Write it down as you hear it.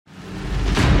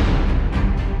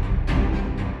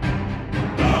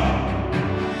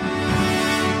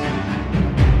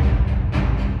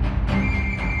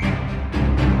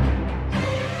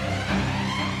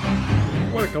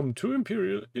Welcome to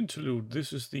Imperial Interlude.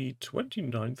 This is the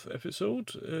 29th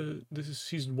episode. This is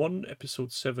Season 1,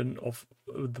 Episode 7 of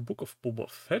the Book of Boba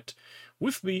Fett.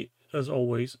 With me, as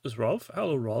always, is Ralph.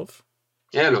 Hello, Ralph.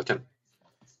 Yeah, hello, Tim.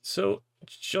 So,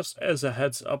 just as a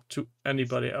heads up to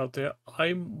anybody out there,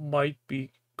 I might be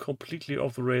completely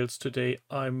off the rails today.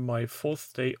 I'm my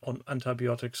 4th day on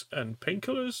antibiotics and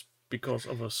painkillers because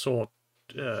of a sore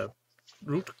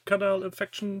root canal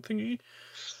infection thingy.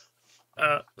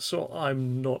 So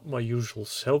I'm not my usual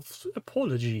self.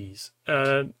 Apologies.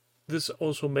 This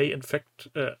also may affect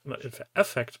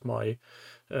my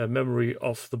memory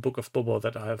of the Book of Boba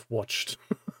that I have watched.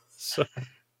 So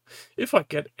if I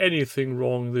get anything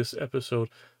wrong this episode,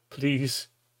 please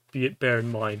bear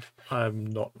in mind I'm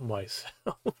not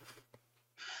myself.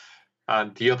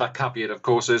 And the other caveat, of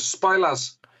course, is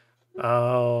spoilers.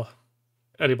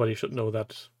 Anybody should know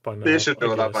that by now. They should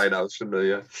know that by now, shouldn't they?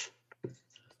 Yeah.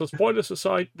 So spoilers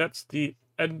aside, that's the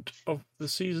end of the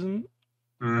season.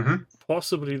 Mm-hmm.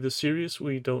 Possibly the series.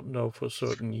 We don't know for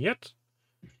certain yet.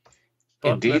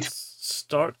 But Indeed. Let's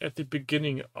start at the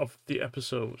beginning of the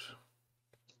episode.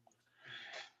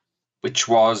 Which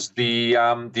was the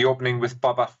opening with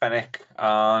Boba Fett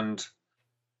and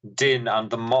Din and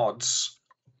the mods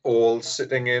all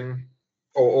sitting in,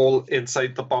 or all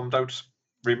inside the bombed out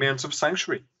remains of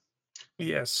Sanctuary.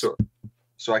 Yes.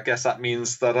 So I guess that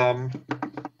means that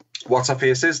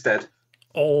What's-Her-Face is dead.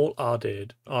 All are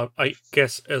dead. I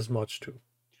guess as much too.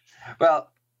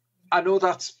 Well, I know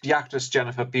that the actress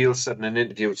Jennifer Beal said in an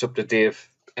interview it's up to Dave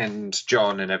and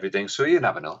John and everything, so you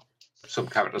never know. Some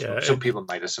characters, some people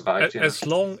might have survived. As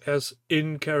long as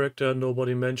in character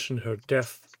nobody mentioned her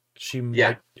death, she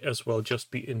might as well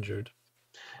just be injured.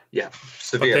 Yeah,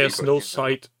 severely. But there's no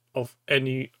sight of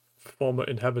any former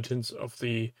inhabitants of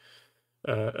the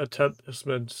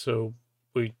establishment, so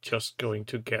we're just going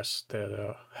to guess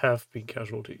there have been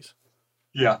casualties.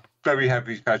 Yeah, very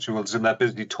heavy casualties, and they're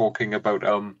busy talking about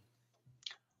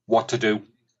what to do.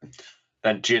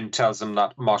 Then Jin tells them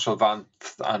that Marshal Vanth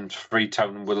and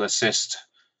Freetown will assist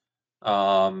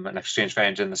in exchange for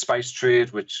ending the spice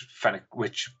trade, which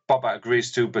Boba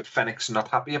agrees to, but Fennec's not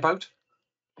happy about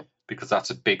because that's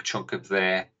a big chunk of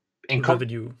their income.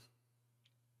 Revenue.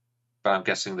 But I'm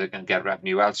guessing they can get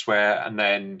revenue elsewhere. And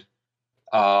then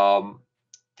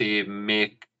they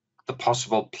make the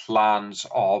possible plans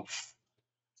of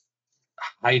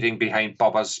hiding behind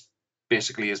Boba's,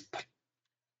 basically his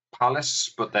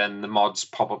palace, but then the mods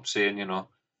pop up saying,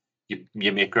 you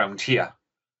make ground here,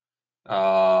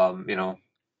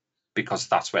 because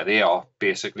that's where they are,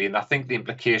 basically. And I think the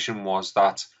implication was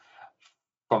that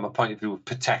from a point of view of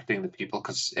protecting the people,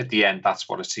 because at the end, that's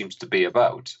what it seems to be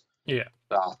about. Yeah.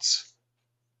 That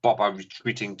Boba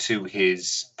retreating to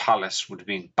his palace would have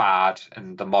been bad,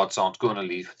 and the mods aren't going to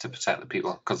leave to protect the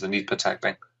people because they need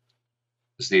protecting,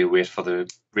 as they wait for the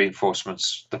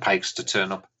reinforcements, the pikes, to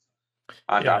turn up.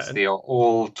 And as they are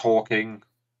all talking,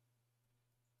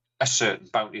 a certain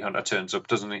bounty hunter turns up,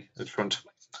 doesn't he, at front?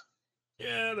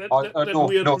 Yeah, that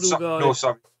weird blue guy.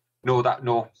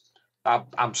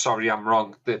 I'm sorry, I'm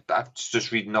wrong. I'm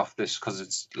just reading off this because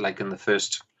it's like in the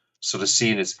first sort of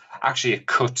scene is actually it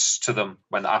cuts to them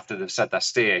when after they've said they're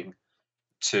staying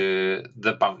to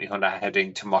the bounty hunter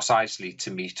heading to Mos Eisley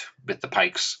to meet with the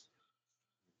pikes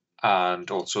and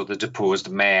also the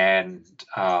deposed men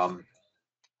and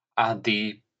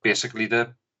the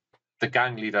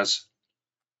gang leaders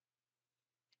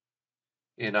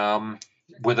in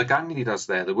were the gang leaders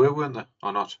there? They weren't they,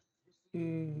 or not?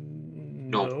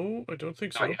 No, I don't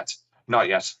think so. Not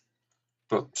yet.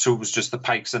 But so it was just the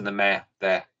pikes and the mayor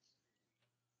there.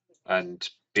 And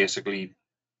basically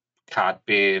Cad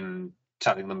Bane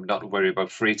telling them not to worry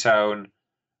about Freetown,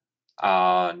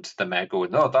 and the mayor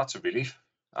going, "Oh, that's a relief."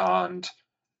 And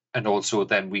also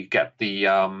then we get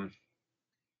the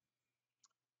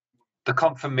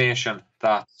confirmation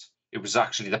that it was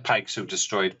actually the Pikes who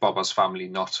destroyed Boba's family,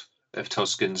 not of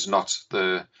Tuskens, not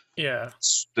the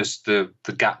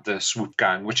swoop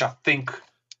gang, which I think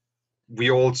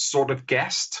we all sort of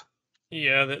guessed.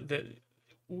 Yeah,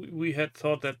 we had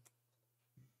thought that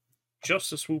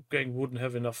just the swoop gang wouldn't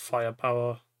have enough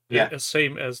firepower. Yeah,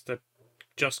 same as that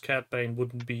just Cad Bane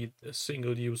wouldn't be a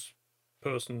single-use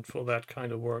person for that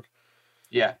kind of work.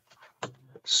 Yeah.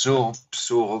 So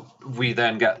we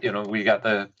then get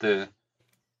that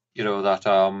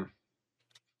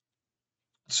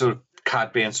sort of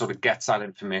Cad Bane sort of gets that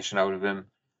information out of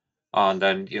him, and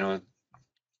then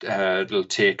it'll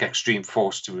take extreme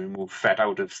force to remove Fett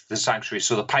out of the sanctuary.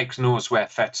 So the Pikes knows where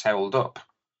Fett's held up,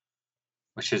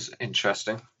 which is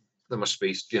interesting. There must be,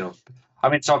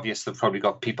 it's obvious they've probably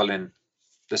got people in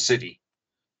the city.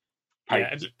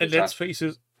 Yeah, and let's face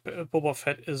it, Boba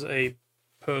Fett is a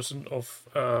person of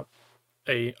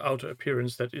a outer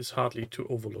appearance that is hardly to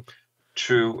overlook.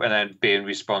 True, and then Bane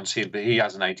responds, he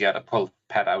has an idea to pull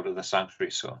Pet out of the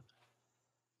sanctuary. So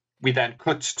we then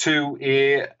cut to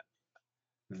a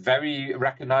very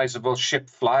recognizable ship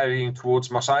flying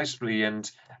towards Mos Eisley and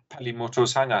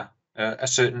Pelimoto's hangar, a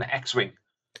certain X-wing.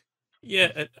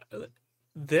 Yeah,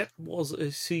 that was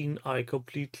a scene I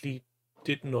completely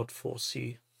did not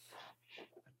foresee.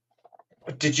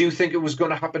 Did you think it was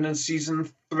going to happen in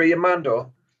season 3 of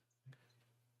Mando?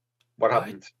 What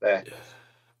happened there?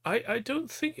 I don't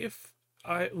think if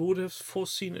I would have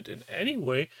foreseen it in any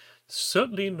way,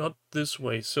 certainly not this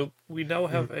way. So we now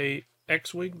have a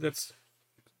X-wing that's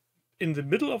in the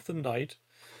middle of the night,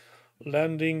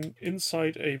 landing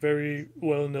inside a very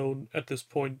well-known at this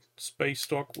point space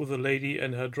dock with a lady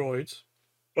and her droids.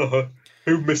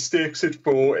 Who mistakes it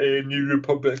for a New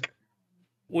Republic?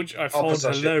 Which I found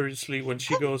hilariously when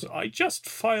she goes, "I just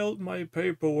filed my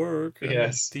paperwork," and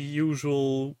Yes. the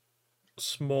usual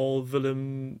small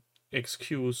villain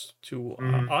excuse to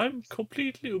I'm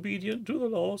completely obedient to the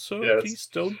law, so Yes. please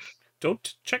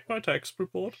don't check my tax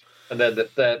report. And then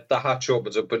the hatch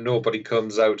opens up, but nobody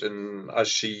comes out. And as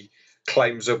she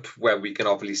climbs up, where we can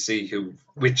obviously see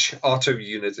which R2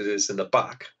 unit it is in the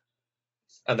back.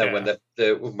 And then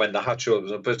when the hatch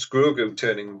opens up, it's Grogu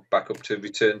turning back up to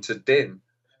return to Din,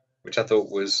 which I thought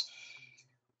was.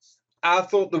 I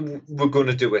thought they were going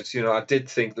to do it. I did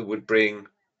think they would bring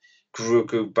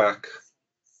Grogu back.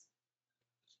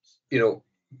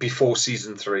 Before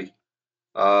season 3.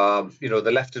 They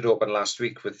left it open last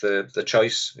week with the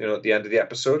choice, at the end of the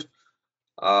episode.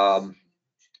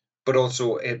 But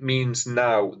also it means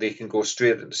now they can go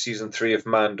straight into season 3 of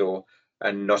Mando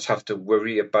and not have to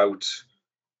worry about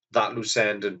that loose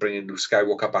end and bringing Luke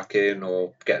Skywalker back in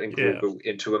or getting Grogu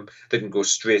into him. They can go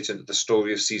straight into the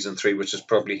story of season 3, which is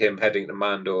probably him heading to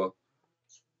Mando,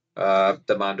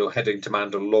 the Mando heading to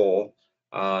Mandalore,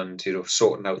 and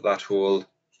sorting out that whole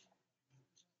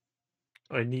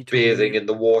bathing in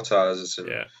the waters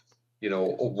and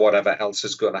whatever else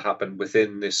is going to happen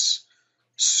within this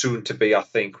soon to be. I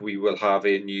think we will have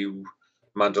a new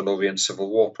Mandalorian Civil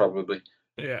War probably.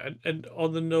 Yeah, and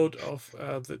on the note of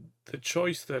the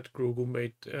choice that Grogu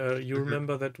made, you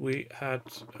remember that we had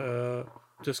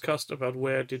discussed about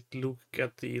where did Luke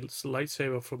get the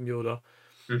lightsaber from Yoda.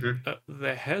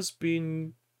 There has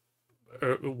been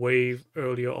way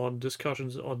earlier on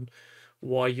discussions on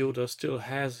why Yoda still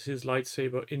has his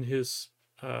lightsaber in his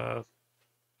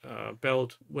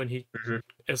belt when he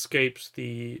escapes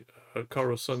the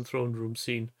Coruscant throne room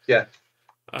scene. Yeah.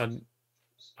 And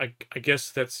I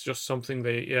guess that's just something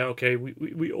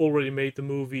we already made the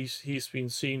movies. He's been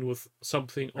seen with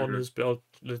something on his belt.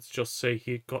 Let's just say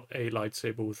he got a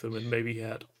lightsaber with him and maybe he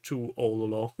had 2 all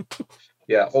along.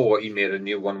 Yeah, or he made a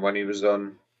new one when he was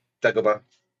on Dagobah.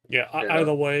 Yeah,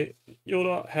 either way,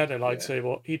 Yoda had a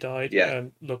lightsaber. He died,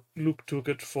 and Luke took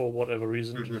it for whatever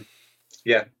reason.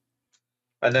 Yeah,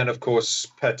 and then of course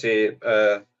Pele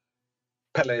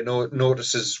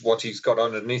notices what he's got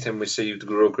underneath him. We see the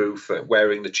Grogu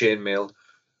wearing the chainmail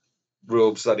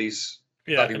robes that he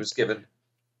was given.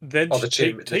 Then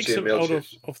she takes him out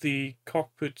of the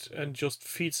cockpit and just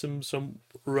feeds him some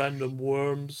random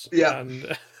worms. Yeah.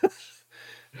 And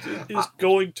is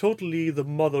going totally the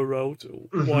mother route,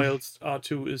 whilst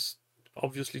R2 is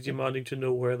obviously demanding to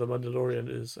know where the Mandalorian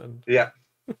is. And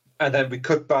and then we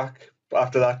cut back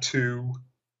after that to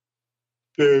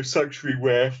the sanctuary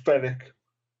where Fennec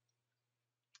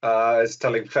is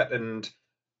telling Fett and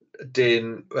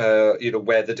Din,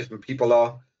 where the different people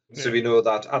are. So we know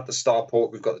that at the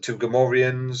starport we've got the 2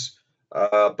 Gamorreans,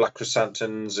 Black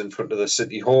Chrysanthemums in front of the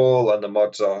city hall, and the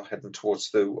mods are heading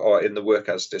towards in the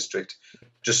workers district,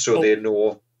 just so they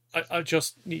know. I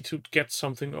just need to get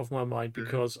something off my mind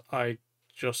because I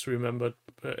just remembered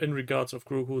in regards of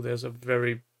Grogu, there's a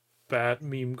very bad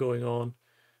meme going on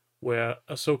where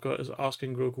Ahsoka is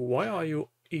asking Grogu, "Why are you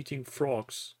eating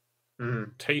frogs?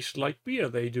 Taste like beer,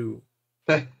 they do."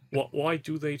 Why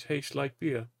do they taste like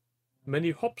beer?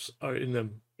 Many hops are in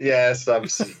them. Yes,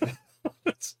 I've seen it.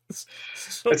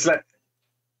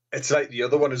 It's like the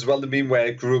other one as well, the meme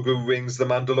where Grogu rings the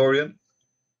Mandalorian.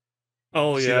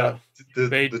 Oh, see yeah.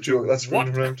 The joke that's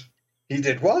running around. He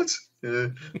did what?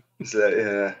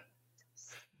 Yeah.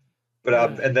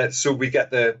 But and then so we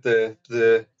get the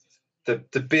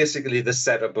basically the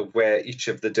setup of where each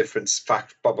of the different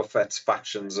Boba Fett's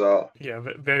factions are. Yeah,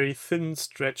 very thin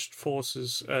stretched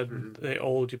forces, and they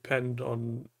all depend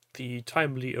on the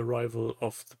timely arrival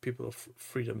of the people of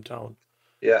Freedom Town.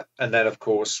 Yeah, and then of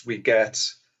course we get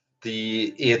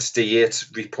the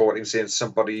 8D8 reporting saying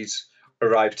somebody's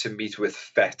arrive to meet with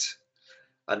Fett,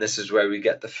 and this is where we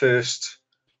get the first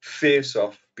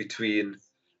face-off between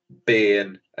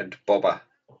Bane and Boba,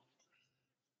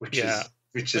 which Yeah,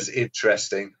 is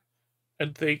interesting.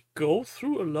 and they go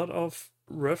through a lot of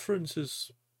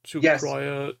references to Yes.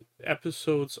 prior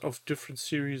episodes of different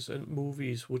series and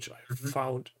movies, which I Mm-hmm.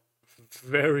 found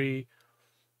very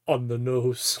on the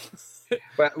nose.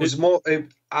 Well, it was more.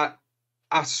 I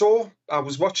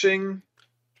was watching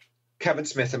Kevin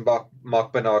Smith and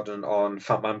Mark Bernardin on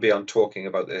Fat Man Beyond talking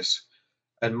about this,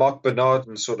 and Mark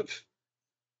Bernardin sort of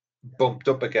bumped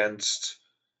up against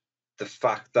the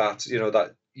fact that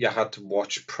that you had to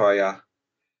watch prior.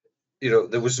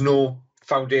 There was no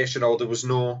foundation, or there was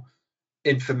no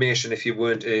information if you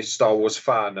weren't a Star Wars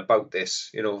fan about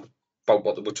this. About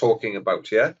what they were talking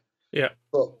about. Yeah. Yeah.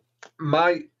 But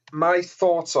my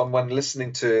thoughts on when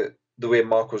listening to the way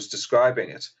Mark was describing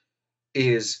it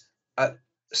is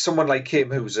someone like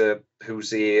him who's a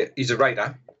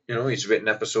writer. He's written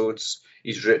episodes.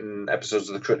 He wrote an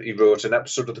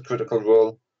episode of the Critical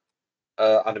Role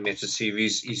animated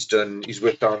series. He's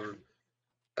worked on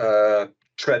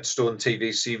Treadstone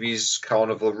TV series,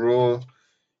 Carnival Row.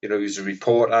 He's a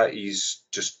reporter.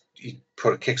 He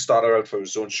put a Kickstarter out for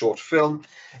his own short film.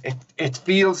 It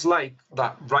feels like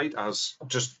that writers,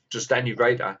 just any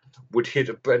writer, would hit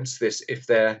against this if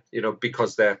they're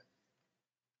because they're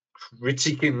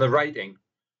critiquing the writing,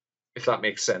 if that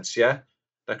makes sense. Yeah,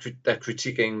 they're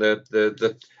critiquing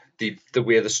the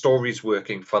way the story's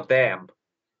working for them.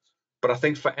 But I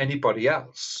think for anybody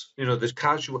else, the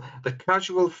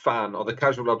casual fan or the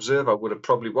casual observer would have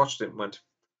probably watched it and went,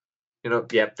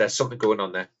 yeah, there's something going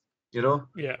on there.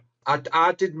 Yeah.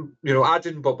 I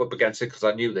didn't bump up against it because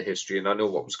I knew the history and I know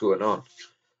what was going on.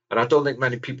 And I don't think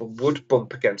many people would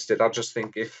bump against it. I just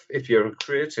think if you're a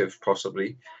creative,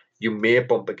 possibly, you may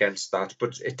bump against that.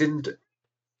 But it didn't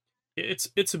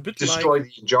It's a bit destroy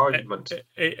like the enjoyment.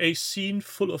 A scene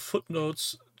full of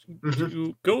footnotes. Mm-hmm.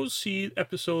 To go see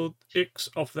episode X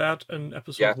of that and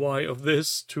episode Y of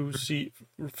this to see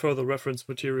further reference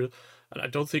material. And I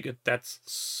don't think that's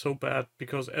so bad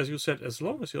because, as you said, as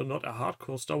long as you're not a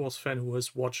hardcore Star Wars fan who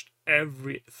has watched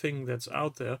everything that's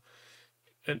out there,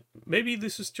 and maybe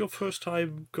this is your first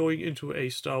time going into a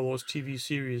Star Wars TV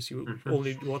series, you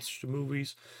only watched the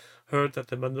movies, heard that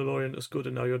The Mandalorian is good,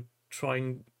 and now you're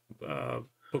trying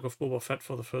Book of Boba Fett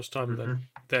for the first time, then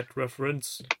that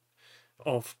reference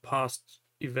of past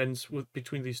events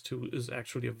between these two is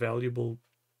actually a valuable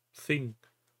thing.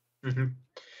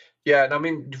 Yeah, and I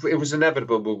mean, it was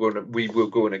inevitable we were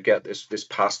going to get this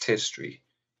past history,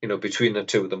 between the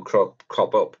two of them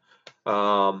crop up,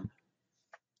 and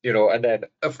then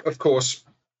of course,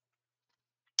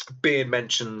 Bane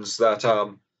mentions that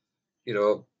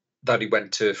that he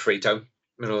went to Freetown.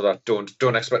 That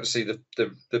don't expect to see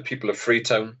the people of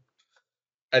Freetown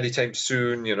anytime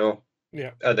soon.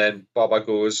 Yeah. And then Baba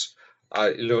goes,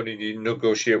 "You'll only need to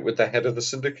negotiate with the head of the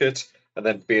syndicate." And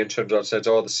then Bane turns around and says,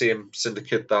 "Oh, the same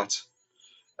syndicate that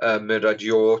murdered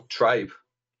your tribe,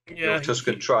 Yeah,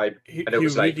 Tuscan tribe." And it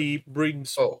was really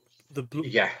brings the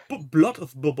blood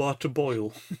of Boba to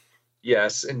boil.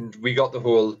 Yes, and we got the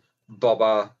whole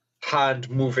Boba hand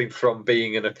moving from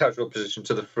being in a casual position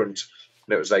to the front,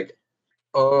 and it was like,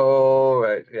 oh,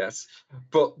 right, yes.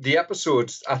 But the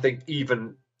episodes, I think,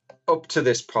 even up to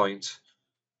this point,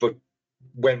 but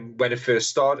when it first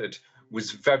started,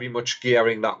 was very much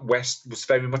gearing was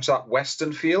very much that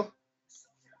Western feel.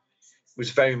 Was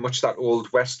very much that old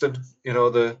Western,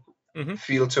 the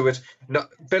feel to it. A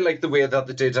bit like the way that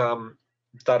they did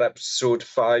that episode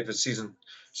 5 of season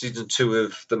 2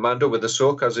 of the Mando with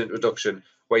Ahsoka's introduction,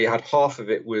 where you had half of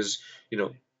it was,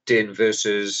 Din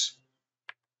versus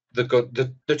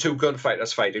the two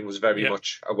gunfighters fighting was very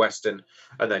much a Western,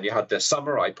 and then you had the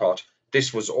samurai part.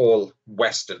 This was all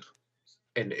Western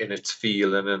in its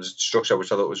feel and in its structure,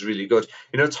 which I thought was really good.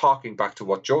 It's harking back to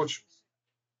what George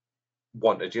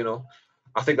wanted.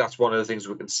 I think that's one of the things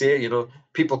we can say.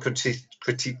 People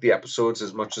critique the episodes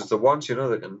as much as they want. They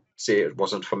can say it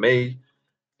wasn't for me.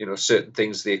 Certain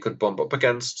things they could bump up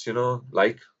against.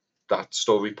 Like that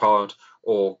story part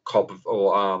or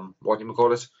what do you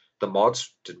call it? The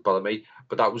mods didn't bother me,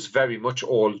 but that was very much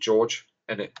all George,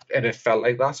 and it felt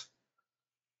like that.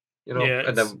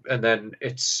 And then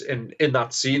it's in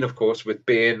that scene, of course, with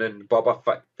Bane and Boba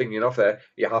Fett thinking off there.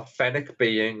 You have Fennec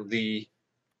being the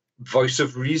voice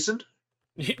of reason,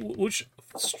 which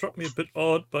struck me a bit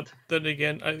odd, but then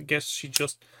again, I guess she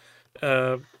just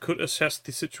could assess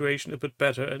the situation a bit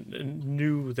better and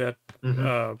knew that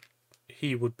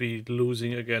he would be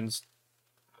losing against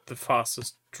the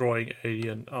fastest drawing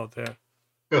alien out there.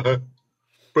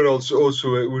 But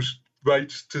also it was right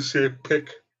to say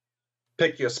pick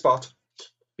your spot.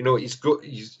 You know, he's good.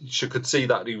 You could see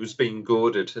that he was being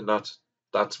goaded, and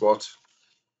that's what,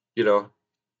 you know,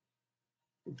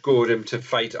 goad him to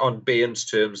fight on Bane's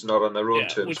terms, not on their own Yeah,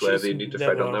 terms, which where is they need to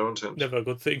fight on their own terms. never a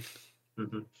good thing.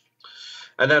 Mm-hmm.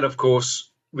 And then, of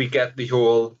course, we get the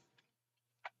whole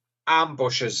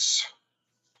ambushes,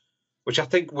 which I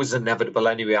think was inevitable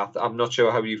anyway. I'm not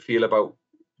sure how you feel about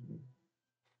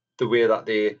the way that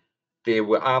they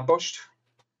were ambushed.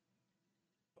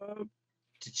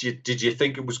 Did you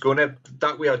think it was going to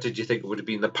that way, or did you think it would have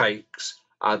been the Pikes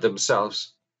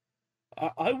themselves?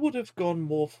 I would have gone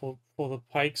more for the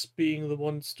Pikes being the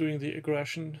ones doing the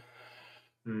aggression.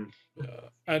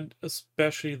 And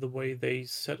especially the way they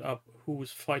set up who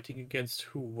was fighting against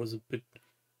who was a bit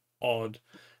odd.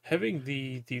 Having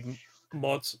the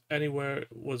mods anywhere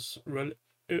was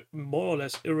more or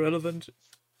less irrelevant.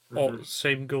 Or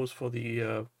same goes for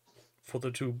the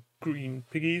two green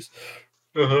piggies.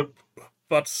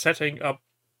 But setting up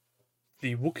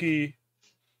the Wookiee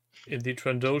in the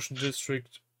Trandoshan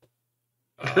district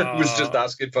it was just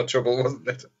asking for trouble, wasn't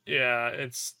it? Yeah,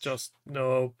 it's just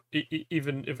no.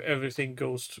 Even if everything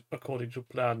goes according to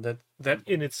plan, that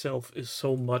in itself is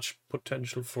so much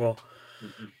potential for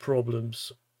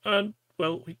problems. And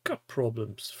well, we got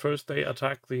problems. First, they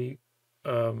attack the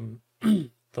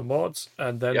the mods,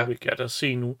 and then we get a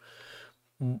scene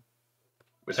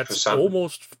that's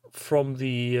almost from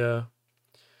the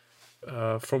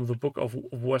Book of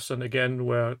Western again,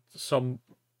 where some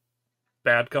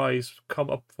bad guys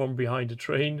come up from behind a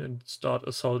train and start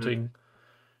assaulting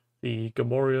the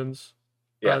Gamorreans.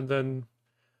 Yeah. And then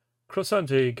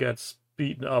Crescente gets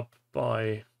beaten up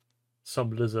by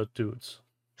some lizard dudes.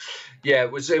 Yeah,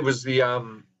 it was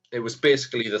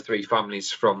basically the three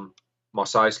families from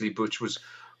Mos Eisley, which was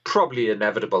probably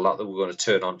inevitable that they were going to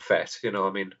turn on Fett. You know,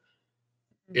 I mean,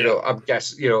 you know, I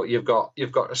guess, you know, you've got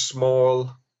a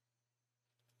small,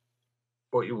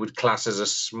 what you would class as a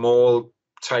small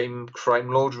time crime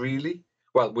lord, really.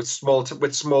 Well, with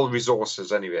small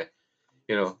resources anyway.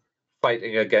 You know,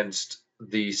 fighting against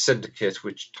the syndicate,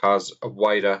 which has a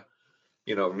wider,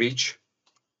 you know, reach,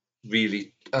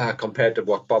 really, compared to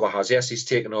what Boba has. Yes, he's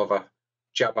taken over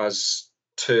Jabba's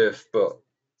turf, but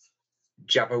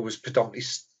Jabba was predominantly,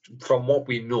 from what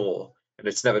we know, and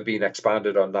it's never been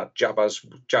expanded on, that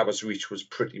Jabba's reach was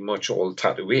pretty much all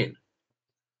Tatooine.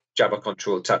 Jabba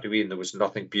controlled Tatooine. There was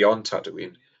nothing beyond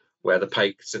Tatooine, where the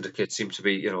Pike Syndicate seemed to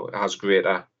be, you know, has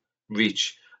greater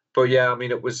reach. But yeah, I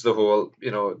mean, it was the whole,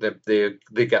 you know,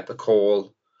 they get the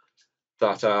call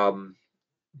that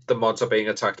the mods are being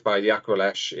attacked by the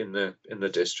Aqualesh in the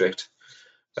district.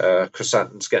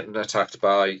 Crescenton's getting attacked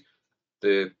by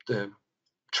the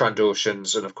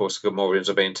Trandoshans, and of course the Gamorreans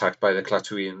are being attacked by the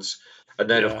Klatooinians. And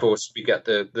then of course we get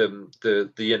the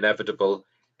inevitable,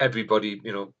 everybody,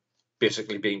 you know,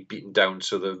 basically being beaten down,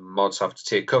 so the mods have to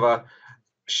take cover.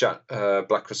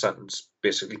 Black Crescenton's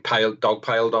basically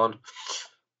dogpiled on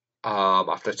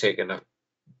after taking a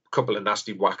couple of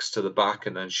nasty whacks to the back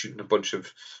and then shooting a bunch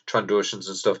of Trandoshans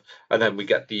and stuff. And then we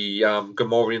get the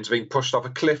Gamorreans being pushed off a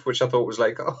cliff, which I thought was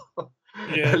like, a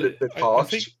little bit harsh. I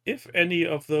think if any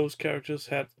of those characters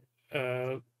had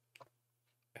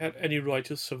any right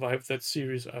to survive that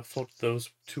series, I thought those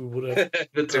two would have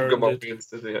the two Gamorreans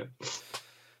did, yeah.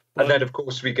 And then, of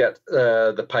course, we get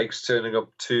the Pikes turning up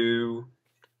to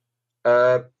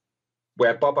where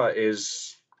Boba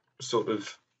is sort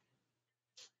of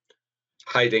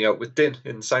hiding out with Din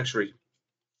in the Sanctuary.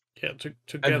 Yeah,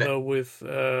 together with,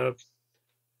 for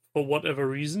whatever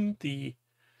reason, the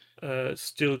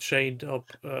still chained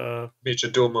up Major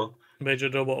Domo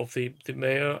of the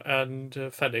mayor and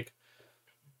Fennec.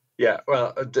 Yeah,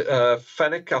 well,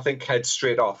 Fennec, I think, heads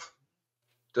straight off.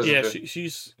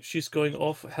 She's going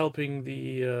off helping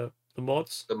the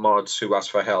mods. The mods who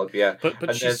ask for help, yeah.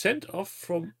 But she's sent off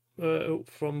from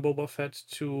Boba Fett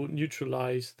to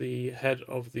neutralize the head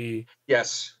of the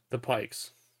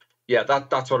Pikes. Yeah,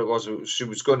 that's what it was. She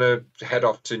was going to head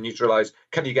off to neutralize.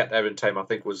 Can you get there in time? I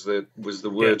think was the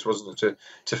words, wasn't it,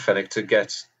 to Fennec, to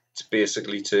get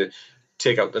basically to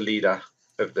take out the leader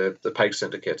of the Pike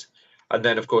Syndicate. And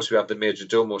then, of course, we have the Major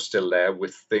Domo still there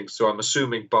with things. So I'm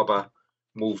assuming Boba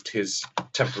moved his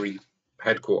temporary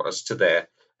headquarters to there.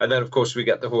 And then, of course, we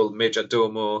get the whole Major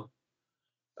Domo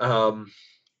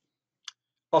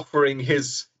offering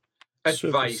his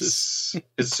advice,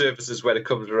 his services when it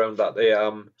comes around that they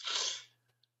are,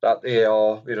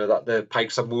 you know, that the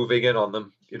Pikes are moving in on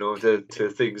them, you know, to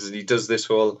things. And he does this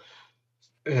whole,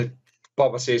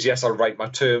 Boba says, yes, I'll write my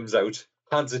terms out,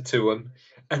 hands it to him.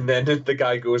 And then the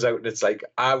guy goes out and it's like,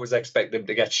 I was expecting him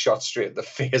to get shot straight in the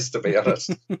face, to be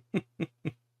honest.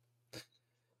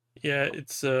 Yeah,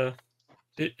 it's a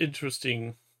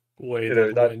interesting way You know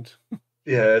that that. went.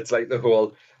 Yeah, it's like the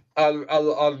whole.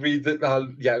 I'll read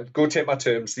the. Go take my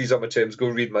terms. These are my terms. Go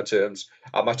read my terms.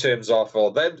 And my terms are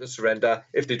for them to surrender.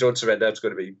 If they don't surrender, it's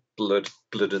going to be blood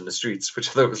in the streets. Which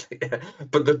I thought was, yeah.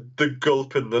 But the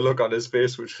gulp and the look on his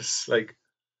face, which was like,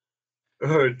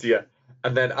 oh dear.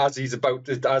 And then as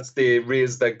they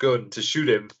raise their gun to shoot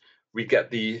him, we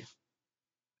get the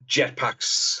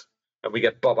jetpacks, and we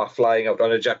get Boba flying out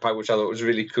on a jetpack, which I thought was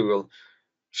really cool,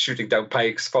 shooting down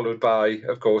pikes, followed by,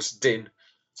 of course, Din.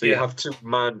 So you Yeah. have two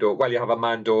Mando. Well, you have a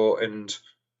Mando and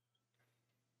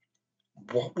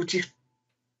what would you?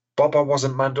 Boba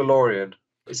wasn't Mandalorian,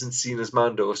 isn't seen as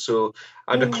Mando. So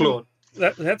and a clone.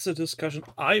 That's a discussion.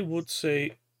 I would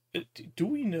say, do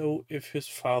we know if his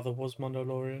father was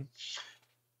Mandalorian?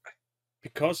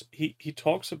 Because he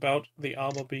talks about the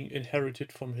armor being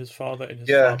inherited from his father and his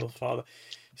Yeah, father's father.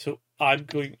 So I'm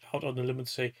going out on the limb and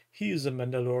say he is a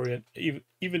Mandalorian,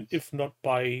 even if not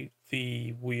by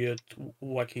the weird,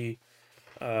 wacky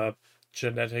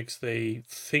genetics they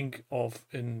think of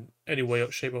in any way,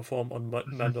 shape, or form on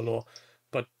Mandalore.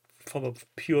 But from a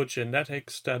pure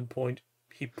genetic standpoint,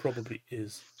 he probably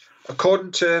is.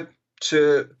 according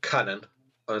to canon,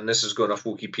 and this is going off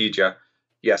Wikipedia.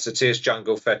 Yes, it says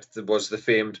Jango Fett was the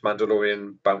famed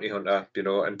Mandalorian bounty hunter,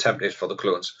 and template for the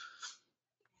clones.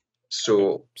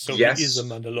 So So he is a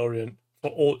yes, Mandalorian for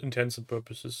all intents and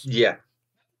purposes. yeah,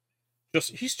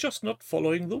 He's just not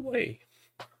following the way.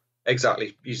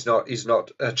 exactly. He's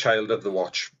not a child of the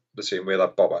Watch the same way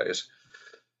that Boba is.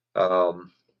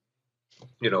 Um,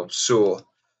 so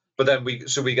but then we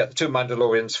get the two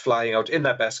Mandalorians flying out in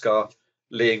their Beskar,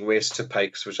 laying waste to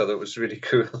pikes, which I thought was really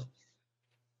cool.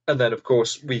 And then of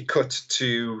course we cut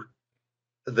to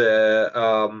the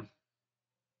I'm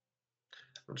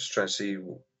just trying to see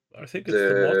I think it's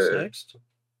the mods the next.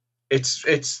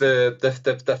 it's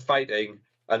the fighting,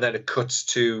 and then it cuts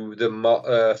to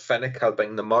the Fennec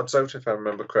helping the mods out, if I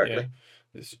remember correctly.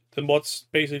 Yeah, the mods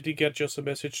basically get just a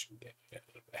message: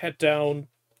 head down,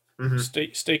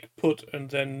 stay put, and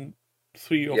then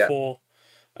 3 or Yeah. 4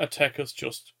 attackers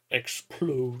just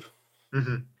explode.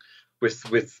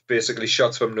 With basically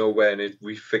shots from nowhere, and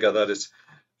we figure that it's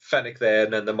Fennec there,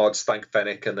 and then the mods thank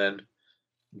Fennec, and then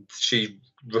she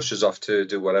rushes off to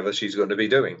do whatever she's going to be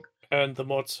doing. And the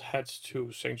mods head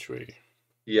to Sanctuary.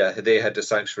 Yeah, they head to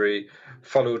Sanctuary,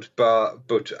 followed by,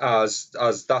 but as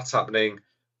that's happening,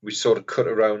 we sort of cut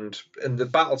around, and the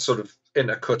battle sort of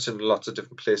intercuts in lots of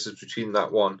different places between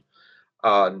that one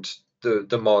and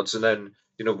the mods, and then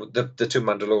the two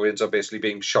Mandalorians are basically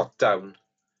being shot down,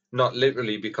 not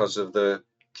literally because of the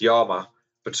armor,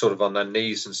 but sort of on their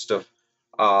knees and stuff,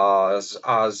 as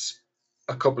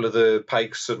a couple of the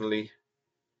pikes suddenly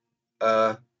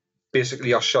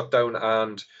basically are shot down,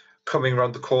 and coming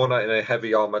around the corner in a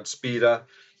heavy armored speeder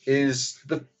is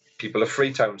the people of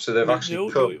Freetown. So they've actually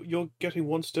come. You're getting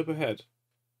one step ahead.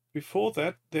 Before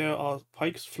that, there are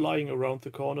pikes flying around the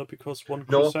corner because one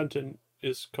chrysanthemum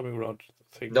is coming around.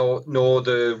 I think. No,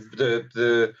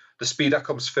 the speeder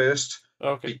comes first.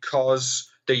 Okay. Because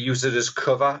they use it as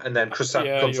cover, and then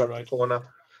chrysanthemum comes out the corner,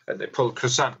 and they pull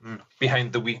chrysanthemum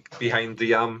behind the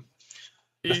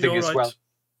thing as well.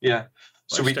 Yeah.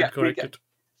 So we get we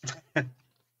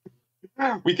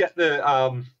get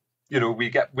the we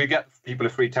get people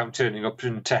of Freetown turning up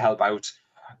to help out.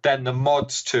 Then the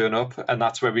mods turn up, and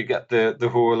that's where we get the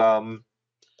whole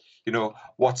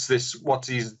what's this? What's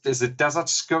these? Is it Desert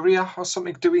Scurrier or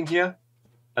something doing here?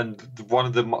 And one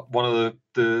of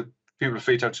the people of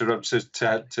Freetown turn up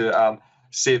to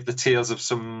save the tails of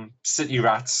some city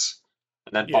rats,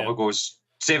 and then Boba goes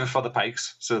save it for the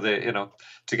pikes, so they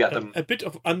to get them a bit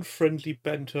of unfriendly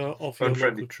banter of your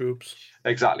local troops.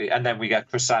 Exactly, and then we get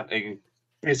Chrysanthemum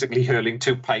basically hurling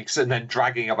 2 pikes and then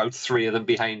dragging about 3 of them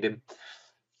behind him.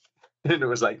 And it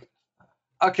was like,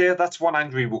 okay, that's one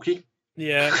angry Wookiee.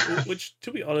 Yeah, which, to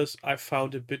be honest, I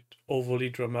found a bit overly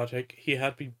dramatic. He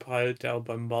had been piled down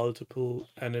by multiple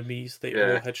enemies. They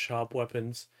all had sharp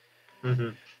weapons. But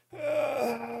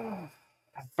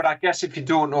I guess if you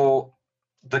don't know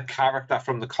the character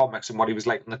from the comics and what he was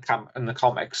like in the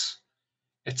comics,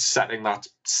 it's setting that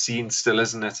scene still,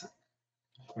 isn't it?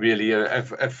 Really,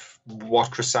 of what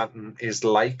Chrysanthemum is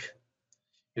like.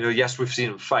 Yes, we've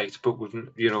seen him fight, but we've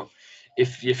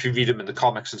if you read him in the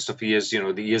comics and stuff, he is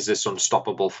this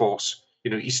unstoppable force.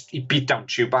 He beat down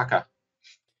Chewbacca.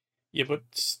 Yeah, but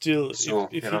still,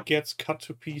 if he gets cut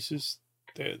to pieces,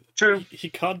 true, he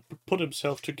can't put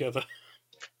himself together.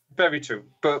 Very true,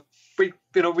 but we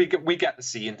get the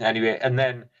scene anyway, and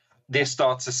then they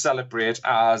start to celebrate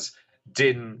as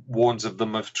Din warns of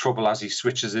them of trouble as he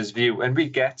switches his view, and we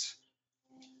get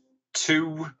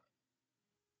two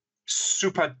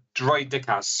super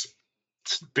droidicas,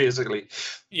 basically.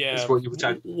 Yeah, Is what you would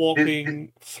say.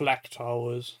 walking flak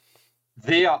towers.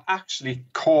 They are actually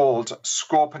called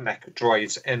Scorpionic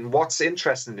droids, and what's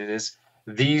interesting is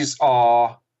these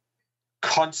are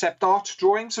concept art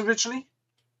drawings originally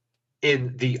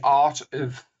in the art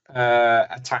of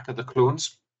Attack of the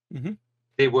Clones. Mm-hmm.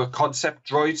 They were concept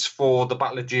droids for the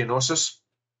Battle of Geonosis.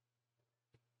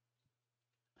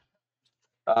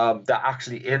 They're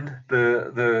actually in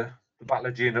the Battle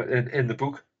of Geonosis in the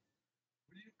book.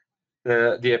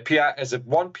 They appear as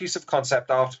one piece of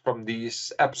concept art from the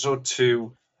episode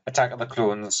 2 Attack of the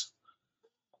Clones.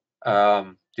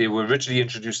 They were originally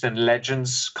introduced in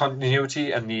Legends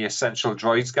continuity and the Essential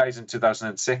Droids guys in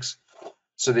 2006.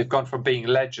 So they've gone from being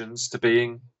Legends to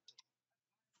being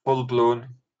full-blown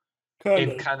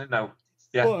in canon now.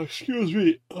 Yeah. Oh, excuse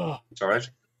me. Oh. It's all right.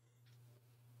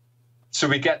 So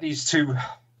we get these two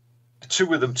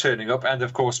of them turning up, and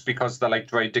of course, because they're like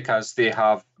droidicas, they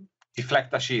have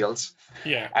deflector shields.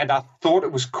 Yeah. And I thought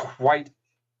it was quite,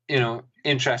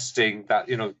 interesting that,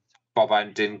 Boba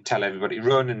and Din tell everybody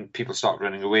run, and people start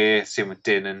running away. Same with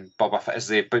Din and Boba as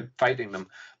they're fighting them.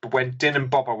 But when Din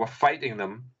and Boba were fighting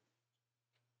them,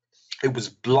 it was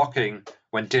blocking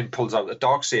when Din pulls out the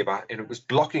Darksaber, and it was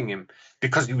blocking him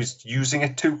because he was using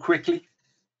it too quickly,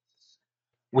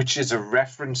 which is a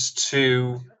reference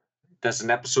to, there's an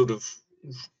episode of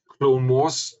Clone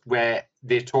Wars where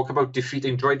they talk about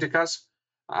defeating droidicas.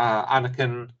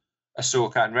 Anakin,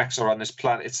 Ahsoka, and Rex are on this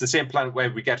planet. It's the same planet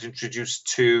where we get introduced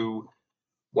to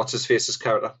what's-his-face's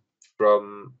character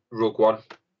from Rogue One,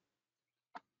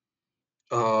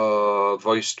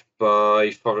 voiced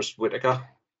by Forrest Whitaker.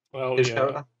 Oh, his yeah.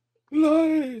 character.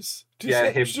 Lies!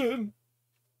 Deception!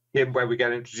 Yeah, him where we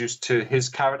get introduced to his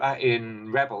character in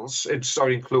Rebels, in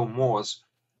Clone Wars.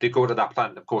 They go to that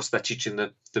planet. Of course, they're teaching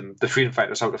the freedom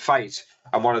fighters how to fight.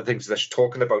 And one of the things they're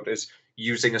talking about is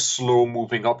using a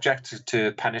slow-moving object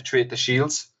to penetrate the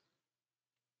shields.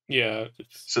 Yeah.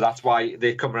 So that's why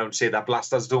they come around and say that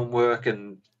blasters don't work,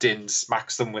 and Din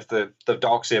smacks them with the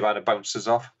Darksaber and it bounces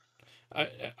off.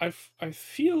 I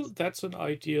feel that's an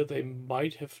idea they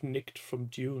might have nicked from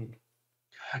Dune.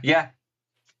 Yeah.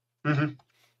 Mm-hmm.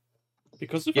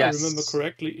 Because if I remember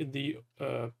correctly, in the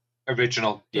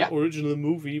original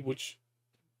movie, which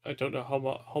I don't know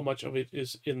how much of it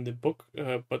is in the book,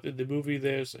 but in the movie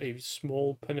there's a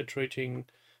small penetrating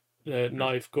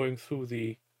knife going through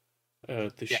the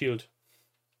shield.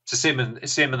 It's the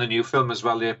same in the new film as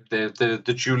well.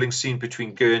 The dueling scene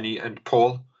between Gurney and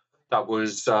Paul, that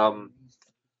was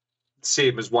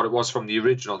same as what it was from the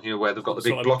original. Where they've got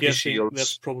the big blocky shields.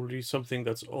 That's probably something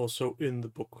that's also in the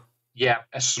book. Yeah,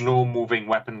 a slow-moving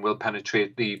weapon will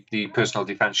penetrate the personal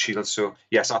defense shield. So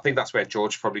yes, I think that's where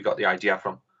George probably got the idea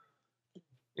from.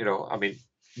 I mean,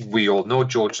 we all know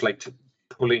George liked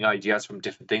pulling ideas from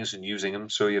different things and using them.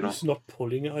 So he's not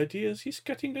pulling ideas; he's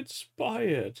getting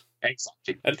inspired.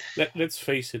 Exactly. And let's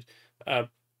face it,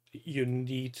 you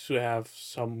need to have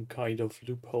some kind of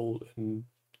loophole in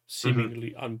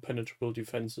seemingly unpenetrable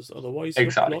defenses. Otherwise, the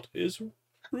plot is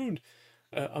ruined.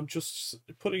 I'm just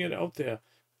putting it out there.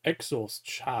 Exhaust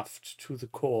shaft to the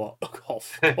core.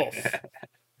 Cough, cough.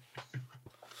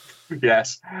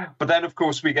 Yes, but then of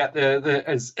course we get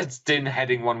it's Din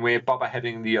heading one way, Boba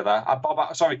heading the other.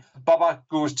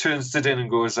 Boba turns to Din and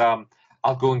goes, "I'll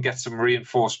go and get some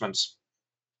reinforcements."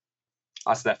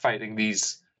 As they're fighting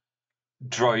these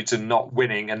droids and not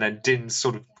winning, and then Din's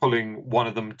sort of pulling one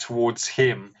of them towards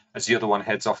him as the other one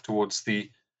heads off towards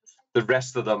the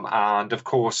rest of them. And of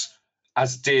course,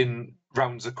 as Din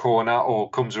rounds a corner or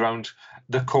comes around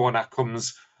the corner,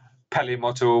 comes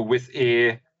Pelimoto with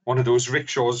one of those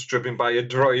rickshaws driven by a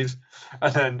droid,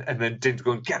 and then Din's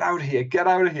going, "Get out of here, get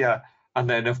out of here!" And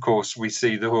then of course we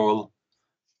see the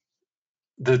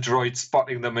droid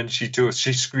spotting them, and she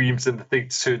screams, and the thing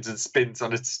turns and spins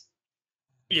on its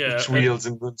wheels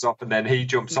and runs off, and then he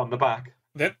jumps on the back.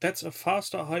 That's a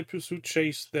faster high pursuit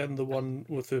chase than the one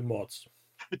with the mods.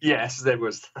 Yes, there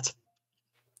was that.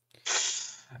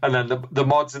 And then the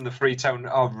mods in the Freetown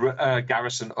are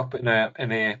garrison up in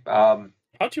a.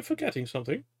 Aren't you forgetting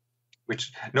something?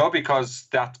 Because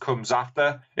that comes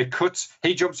after. It cuts.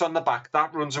 He jumps on the back.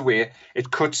 That runs away.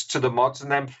 It cuts to the mods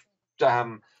and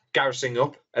then garrisoning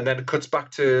up, and then it cuts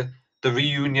back to the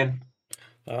reunion.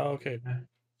 Okay.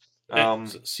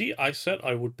 See, I said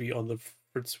I would be on the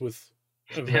fritz with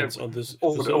events on this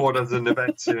episode. Orders and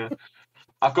events. Yeah.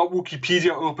 I've got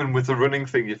Wikipedia open with the running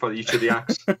thing for each of the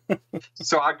acts,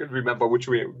 so I can remember which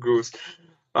way it goes.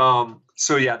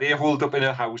 So yeah, they hold up in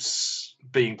a house,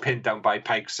 being pinned down by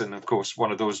pikes, and of course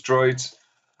one of those droids.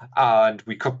 And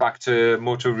we cut back to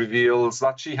Moto reveals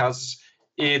that she has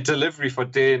a delivery for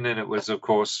Din, and it was, of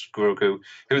course, Grogu,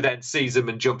 who then sees him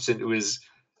and jumps into his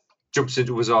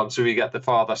arms. So we get the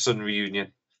father-son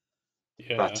reunion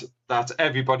Yeah. that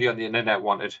everybody on the internet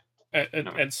wanted.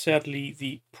 And sadly,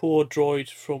 the poor droid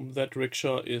from that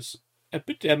rickshaw is a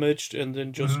bit damaged and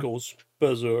then just goes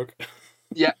berserk.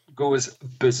 Yeah, goes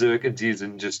berserk indeed,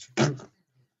 and just.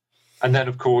 And then,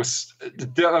 of course,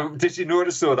 did you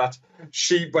notice though that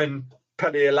when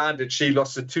Penny landed, she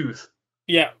lost a tooth?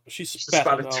 Yeah, she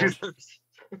spat it out.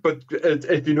 But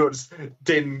if you notice,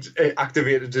 Din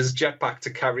activated his jetpack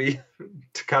to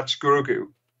catch Grogu.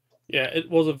 Yeah, it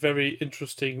was a very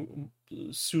interesting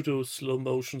pseudo slow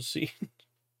motion scene.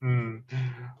 And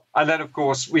then, of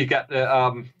course, we get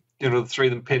the the three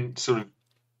of them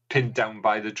pinned down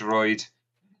by the droid,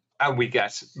 and we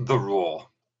get the roar.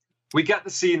 We get the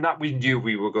scene that we knew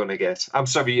we were going to get. I'm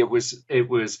sorry, it was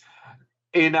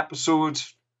in episode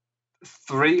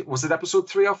 3. Was it episode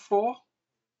 3 or 4?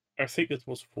 I think it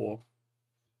was 4.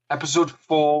 Episode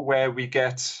 4, where we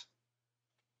get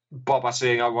Boba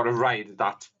saying, "I want to ride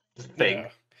that thing." Yeah.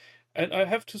 And I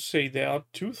have to say, there are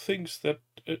two things that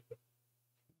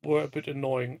were a bit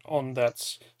annoying on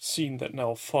that scene that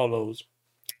now follows.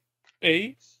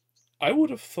 I would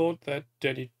have thought that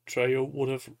Danny Trejo would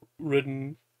have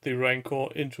ridden the Rancor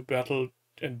into battle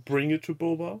and bring it to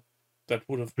Boba. That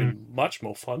would have been much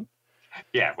more fun.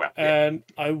 Yeah, well. And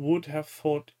I would have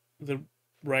thought the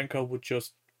Rancor would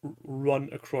just run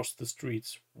across the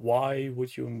streets. Why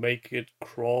would you make it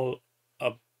crawl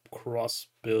across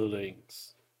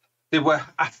buildings? They were,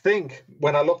 I think,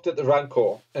 when I looked at the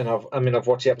Rancor, and I've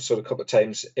watched the episode a couple of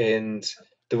times, and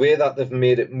the way that they've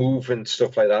made it move and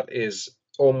stuff like that is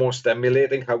almost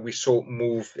emulating how we saw it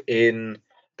move in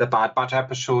the Bad Batch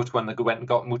episode when they went and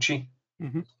got Muchi.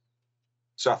 Mm-hmm.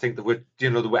 So I think they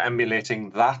were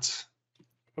emulating that.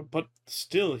 But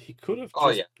still, he could have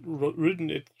just ridden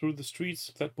it through the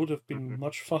streets. That would have been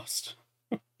much faster.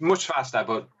 Much faster,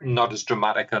 but not as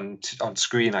dramatic on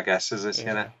screen, I guess, as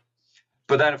it,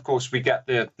 But then, of course, we get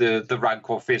the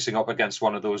Rancor facing up against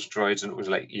one of those droids, and it was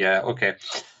like, yeah, okay,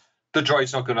 the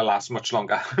droid's not going to last much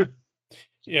longer.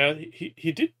 Yeah,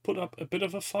 he did put up a bit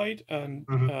of a fight, and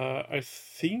I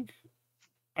think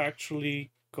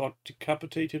actually got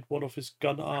decapitated one of his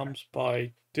gun arms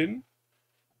by Din.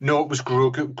 No, it was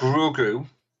Grogu. Grogu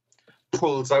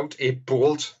pulls out a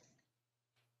bolt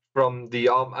from the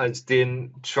arm as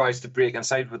Din tries to break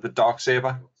inside with the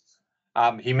Darksaber.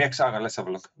 He makes. Hang on, let's have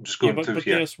a look. I'm just going through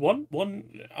here. There's one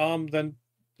arm then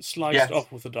sliced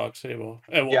off with the Darksaber.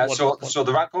 So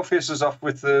the Rancor faces off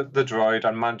with the droid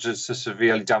and manages to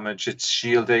severely damage its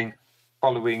shielding,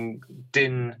 following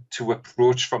Din to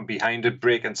approach from behind it,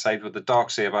 break inside with the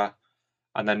Darksaber,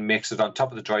 and then makes it on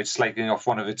top of the droid, slicing off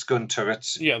one of its gun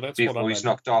turrets. Yeah, that's before he's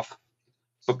knocked off.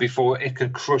 But before it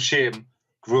can crush him,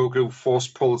 Grogu force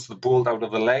pulls the bolt out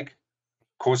of the leg,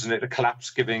 causing it to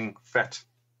collapse, giving Fett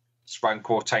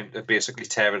Rancor time to basically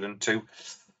tear it in two.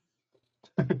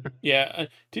 Yeah,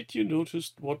 did you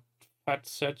notice what Fett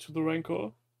said to the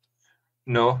Rancor?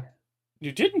 No.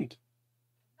 You didn't?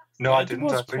 No, I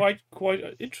didn't. It was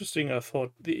quite interesting, I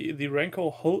thought. The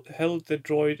Rancor held the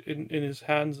droid in his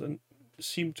hands and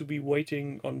seemed to be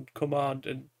waiting on command,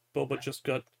 and Boba just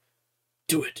got,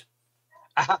 "Do it."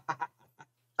 I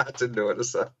didn't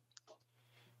notice that.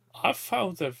 I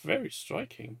found that very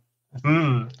striking.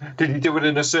 Did he do it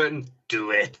in a certain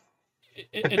do it?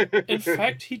 In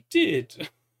fact, he did.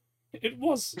 It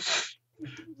was.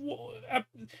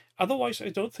 Otherwise, I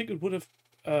don't think it would have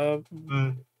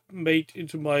made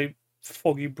into my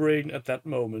foggy brain at that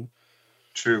moment.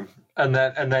 True, and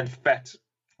then Fett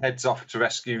heads off to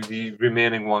rescue the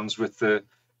remaining ones with the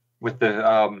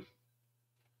Rancor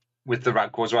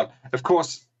as well. Of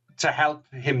course, to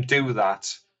help him do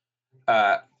that,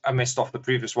 I missed off the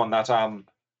previous one that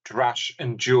Drash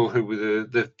and Joe, who were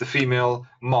the female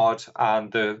mod,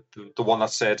 and the one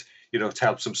that said, to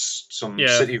help some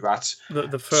city rats.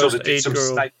 The first aid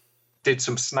girl did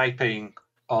some sniping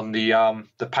on the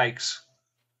pikes,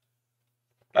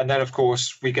 and then of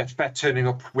course we get Fett turning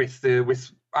up with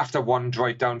after one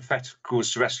droid down. Fett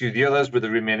goes to rescue the others with the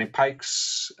remaining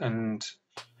pikes and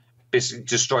basically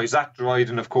destroys that droid.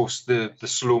 And of course the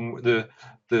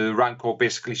Rancor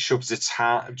basically shoves its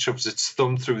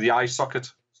thumb through the eye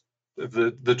socket of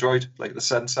the droid, like the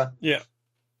sensor. Yeah.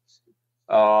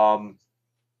 And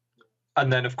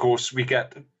then of course we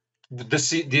get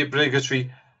the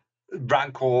obligatory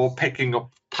Rancor picking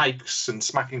up pikes and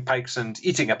smacking pikes and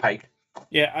eating a pike.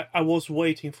 Yeah, I was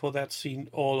waiting for that scene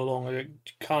all along. I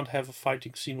can't have a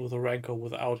fighting scene with a Rancor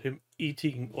without him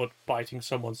eating or biting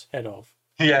someone's head off.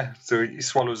 Yeah, so he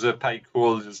swallows a pike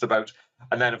whole just about,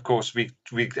 and then of course we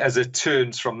as it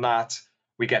turns from that,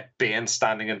 we get Bane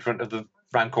standing in front of the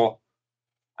Rancor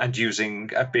and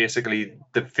using basically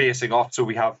the facing off. So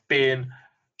we have Bane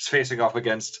facing off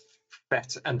against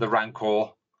Fett and the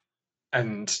Rancor,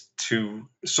 and to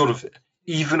sort of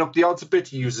even up the odds a bit,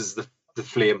 he uses the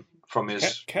flame from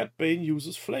his. Cat Bane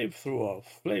uses flamethrower.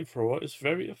 Flamethrower is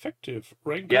very effective.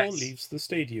 Rancor Yes, leaves the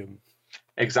stadium.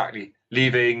 exactly,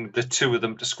 leaving the two of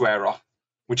them to square off,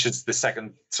 which is the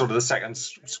second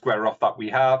square off that we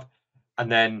have,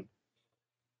 and then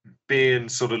Bane,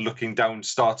 sort of looking down,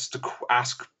 starts to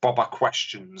ask Boba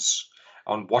questions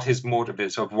on what his motive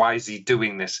is, of why is he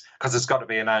doing this, because there's got to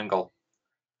be an angle.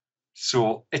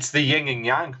 So it's the yin and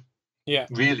yang. Yeah.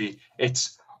 Really,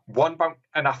 it's one bound,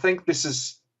 and I think this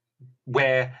is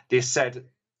where they said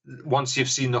once you've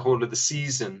seen the whole of the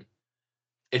season,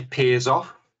 it pays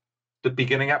off. The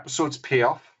beginning episodes pay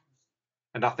off,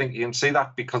 and I think you can see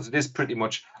that because it is pretty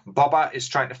much Boba is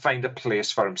trying to find a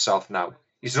place for himself now.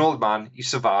 He's an old man. He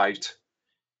survived.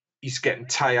 He's getting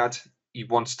tired. He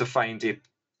wants to find a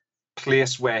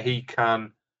place where he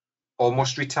can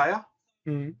almost retire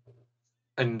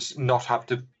and not have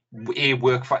to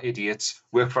work for idiots,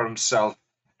 work for himself,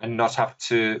 and not have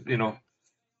to,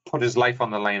 put his life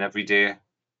on the line every day,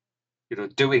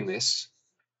 doing this,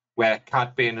 where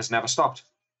Cad Bane has never stopped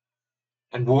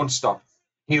and won't stop.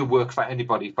 He'll work for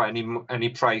anybody for any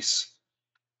price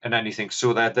and anything.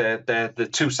 So they're the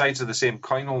two sides of the same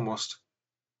coin almost.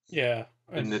 Yeah.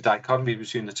 And the dichotomy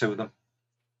between the two of them.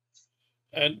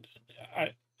 And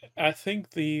I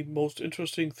think the most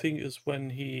interesting thing is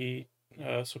when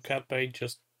so Cat Bane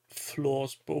just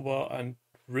floors Boba and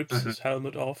rips his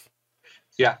helmet off.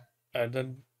 Yeah. And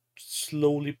then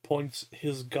slowly points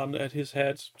his gun at his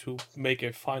head to make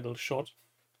a final shot.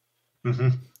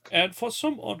 And for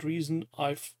some odd reason,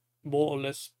 I've more or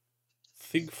less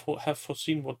have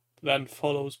foreseen what then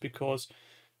follows, because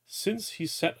since he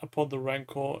set upon the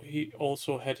Rancor, he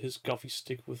also had his Guffy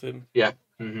stick with him. Yeah.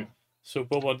 So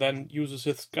Boba then uses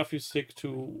his Guffy stick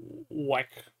to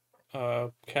whack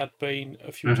Cat Bane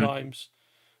a few times,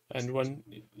 and when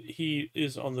he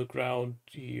is on the ground,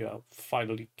 he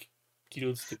finally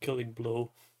deals the killing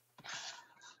blow.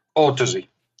 Or does he?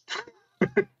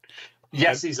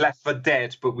 Yes, he's left for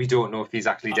dead, but we don't know if he's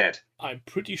actually dead. I'm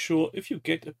pretty sure if you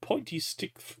get a pointy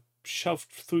stick shoved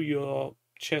through your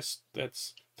chest,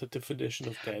 that's the definition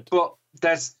of dead. But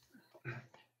there's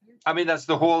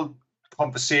the whole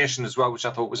conversation as well, which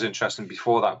I thought was interesting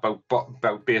before that,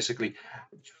 about basically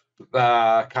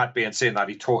Cad Bane saying that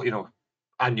he taught,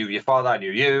 I knew your father, I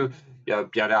knew you,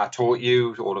 I taught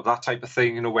you, all of that type of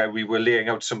thing, where we were laying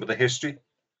out some of the history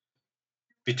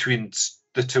between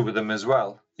the two of them as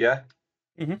well, yeah?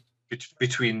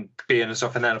 Between Bane and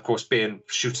stuff, and then of course Bane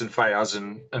shoots and fires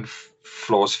and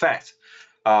floors Fett,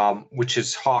 which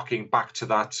is harking back to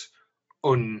that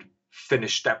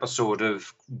unfinished episode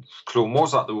of Clone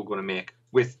Wars that they were going to make,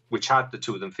 which had the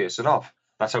two of them facing off.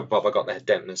 That's how Boba got the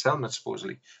dent in his helmet,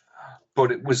 supposedly.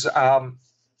 But it was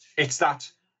it's that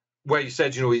where you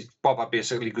said, Boba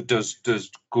basically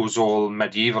goes all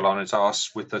medieval on his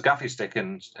arse with the gaffy stick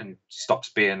and stops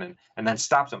Bane and then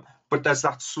stabs him. But there's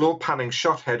that slow panning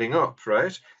shot heading up,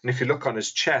 right? And if you look on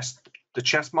his chest, the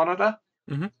chest monitor,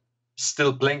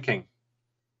 still blinking.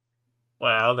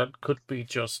 Well, that could be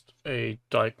just a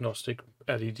diagnostic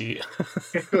LED.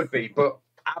 It could be, but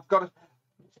I've got to...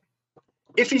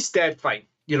 If he's dead, fine.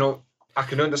 I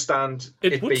can understand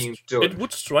it being done. It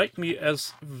would strike me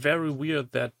as very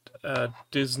weird that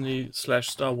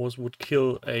Disney/Star Wars would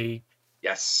kill a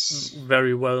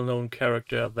very well-known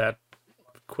character that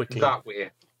quickly. That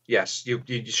way, yes. You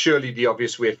surely the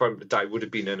obvious way for him to die would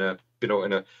have been in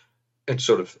in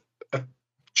sort of a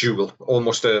duel,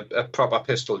 almost a proper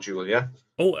pistol duel, yeah.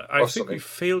 Oh, I think we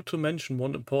failed to mention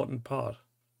one important part.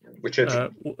 Which is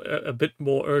a bit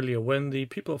more earlier, when the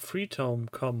people of Freetown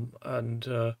come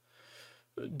and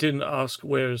didn't ask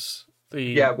where's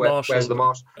the marshal. Where's the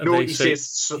marshal? No, he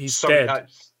says he's sorry. dead.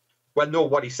 Well, no,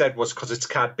 what he said was because it's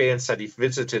Cad Bane said he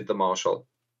visited the marshal,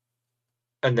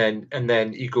 and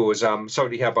then he goes, sorry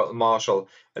to hear about the marshal,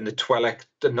 and the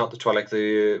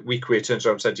Weequay turns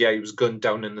around and said, yeah, he was gunned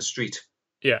down in the street.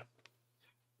 Yeah.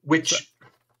 Which so,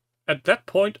 at that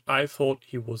point I thought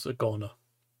he was a goner.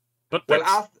 But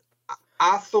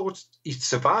I thought he'd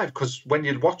survived, because when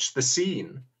you watch the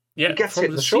scene, he gets hit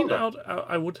in the shoulder. Out,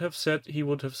 I would have said he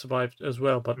would have survived as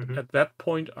well. But at that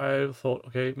point, I thought,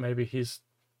 okay, maybe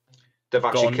they've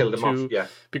actually killed him off. Yeah,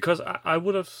 because I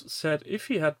would have said if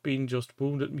he had been just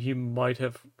wounded, he might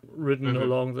have ridden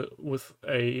along with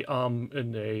a arm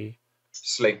in a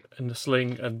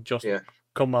sling, and just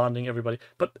commanding everybody.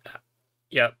 But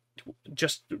yeah,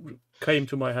 just came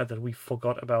to my head that we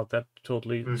forgot about that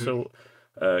totally. Mhm. So,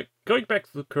 going back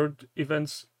to the current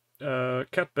events,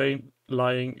 Cat Bane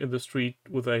lying in the street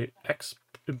with a X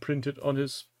imprinted on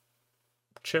his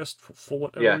chest for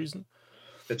whatever reason.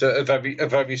 It's a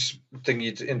very thing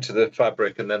into the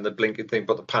fabric, and then the blinking thing,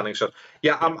 but the panning shot.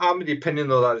 Yeah, I'm of the opinion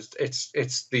though that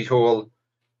it's the whole.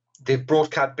 They've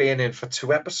brought Cat Bane in for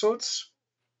 2 episodes,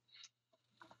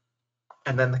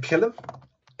 and then they kill him.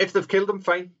 If they've killed him,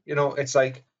 fine. You know, it's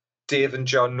like Dave and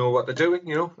John know what they're doing.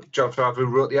 You know, John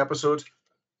Favreau wrote the episode.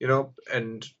 You know,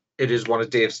 and it is one of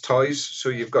Dave's toys, so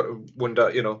you've got to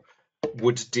wonder. You know,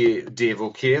 would Dave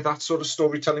okay that sort of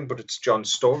storytelling? But it's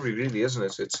John's story, really, isn't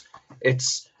it?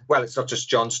 It's not just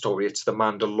John's story; it's the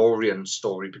Mandalorian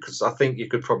story, because I think you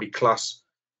could probably class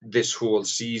this whole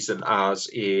season as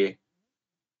a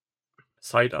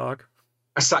side arc.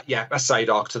 A side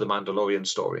arc to the Mandalorian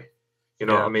story. You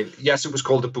know, I mean, yes, it was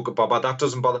called the Book of Boba. That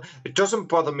doesn't bother. It doesn't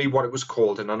bother me what it was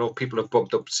called, and I know people have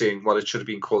bumped up saying, well, it should have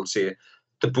been called, say,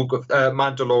 the Book of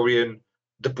Mandalorian,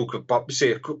 the Book of Boba.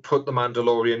 Say, put the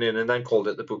Mandalorian in, and then called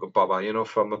it the Book of Boba. You know,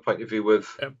 from a point of view of.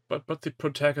 But the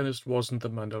protagonist wasn't the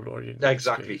Mandalorian.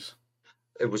 Exactly.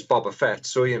 It was Boba Fett.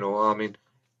 So you know, I mean,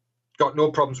 got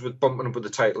no problems with bumping up with the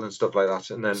title and stuff like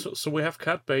that. And then so we have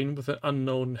Cat Bane with an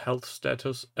unknown health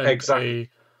status and a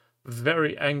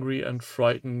very angry and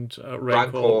frightened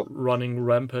Rancor running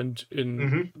rampant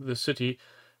in the city,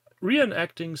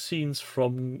 reenacting scenes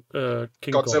from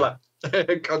King Godzilla.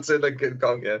 Godzilla, King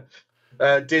Kong,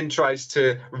 yeah. Din tries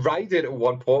to ride it at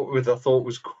one point, which I thought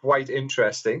was quite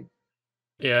interesting.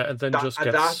 Yeah, and then just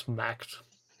gets smacked.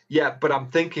 Yeah, but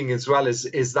I'm thinking as well,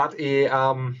 is that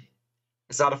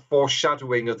a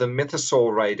foreshadowing of the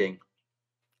Mythosaur riding?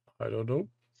 I don't know.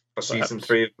 For season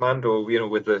 3 of Mando, you know,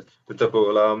 with the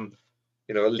whole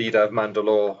you know, leader of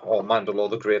Mandalore, or Mandalore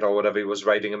the Great, or whatever, he was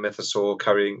riding a Mythosaur,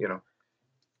 carrying, you know,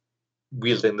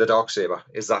 wielding the Darksaber.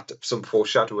 Is that some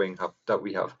foreshadowing that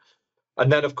we have?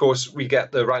 And then, of course, we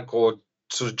get the Rancor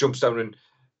sort of jumps down and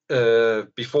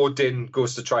before Din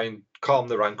goes to try and calm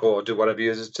the Rancor, or do whatever he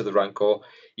uses to the Rancor,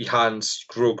 he hands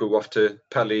Grogu off to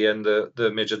Peli and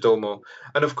the Major Domo.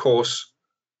 And of course,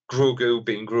 Grogu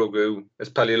being Grogu, as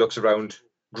Peli looks around,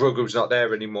 Grogu's not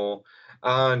there anymore,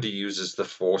 and he uses the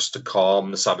Force to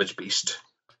calm the savage beast.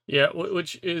 Yeah,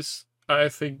 which is, I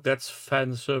think that's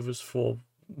fan service for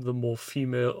the more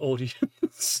female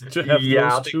audience to have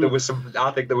those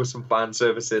I think there was some fan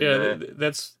service in there.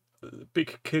 That's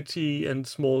big kitty and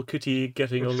small kitty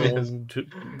getting along to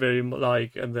very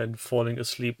and then falling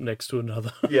asleep next to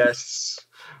another. Yes,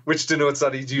 which denotes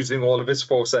that he's using all of his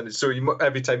Force energy. So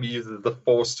every time he uses the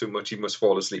Force too much, he must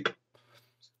fall asleep.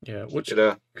 Yeah, which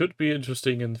could be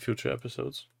interesting in future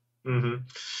episodes. Mm-hmm.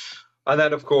 And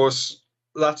then, of course,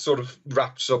 that sort of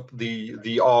wraps up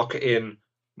the arc in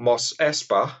Mos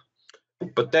Espa.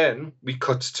 But then we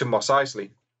cut to Mos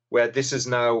Eisley, where this is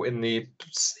now in the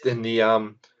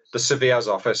Surveyor's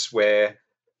office, where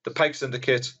the Pike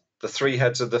Syndicate, the 3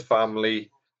 heads of the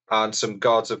family, and some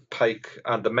guards of Pike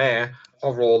and the mayor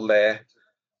are all there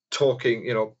talking,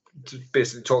 you know,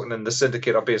 basically talking, and the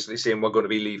Syndicate are basically saying, we're going to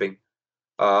be leaving.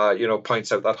 You know,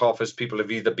 points out that half his people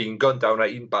have either been gunned down or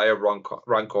eaten by a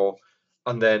Rancor,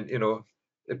 and then, you know,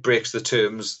 it breaks the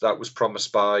terms that was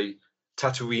promised by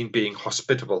Tatooine being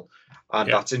hospitable,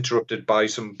 and that's interrupted by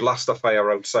some blaster fire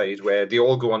outside, where they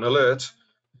all go on alert,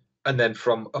 and then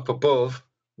from up above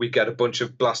we get a bunch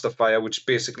of blaster fire, which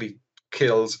basically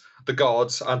kills the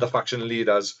guards and the faction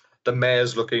leaders. The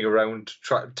mayor's looking around,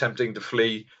 attempting to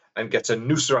flee, and gets a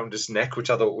noose around his neck, which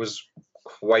I thought was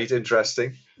quite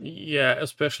interesting. Yeah,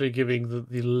 especially given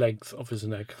the length of his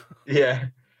neck. Yeah,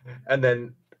 and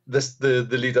then the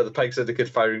leader of the Pike Syndicate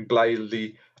firing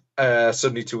blindly,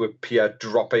 suddenly to appear,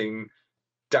 dropping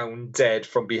down dead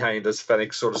from behind as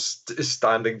Fennec sort of is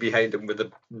standing behind him with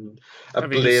a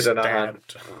blade in her hand.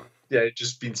 Yeah,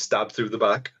 just been stabbed through the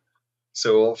back.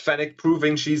 So Fennec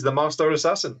proving she's the master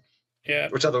assassin. Yeah,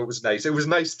 which I thought was nice. It was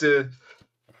nice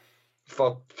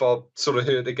for sort of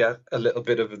her to get a little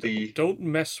bit of the. Don't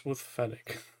mess with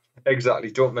Fennec.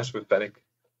 Exactly, don't mess with Fennec.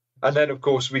 And then, of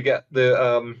course, we get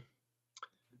the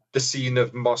scene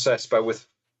of Mos Espa with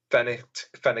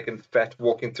Fennec and Fett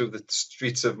walking through the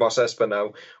streets of Mos Espa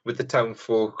now, with the town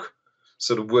folk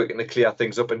sort of working to clear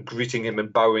things up and greeting him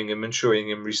and bowing him and showing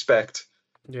him respect.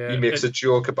 Yeah, he makes a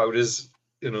joke about his,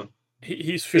 you know,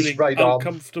 he's feeling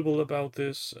uncomfortable about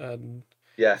this and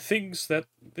thinks that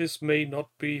this may not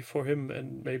be for him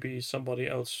and maybe somebody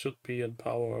else should be in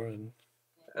power. And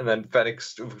then Fennec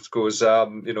goes,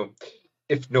 you know,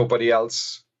 if nobody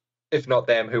else, if not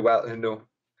them, who else, you know,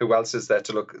 who else is there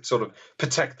to sort of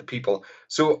protect the people?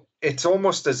 So it's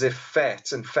almost as if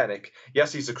Fett and Fennec,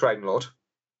 yes, he's a crime lord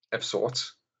of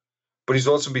sorts, but he's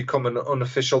also become an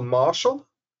unofficial marshal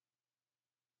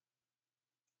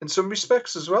in some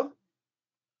respects as well,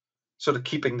 sort of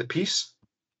keeping the peace.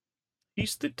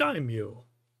 He's the daimyo.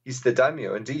 He's the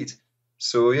daimyo, indeed.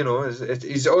 So,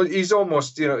 he's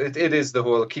almost, it is the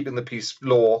whole keeping the peace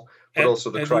law, but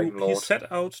also the crime lord. He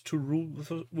set out to rule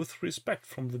with respect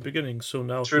from the beginning, so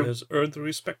now True. he has earned the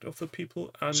respect of the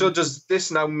people. And so does this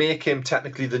now make him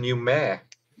technically the new mayor?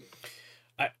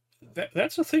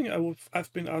 That's a thing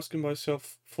I've been asking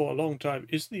myself for a long time.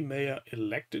 Is the mayor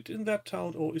elected in that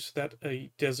town, or is that a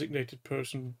designated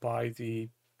person by the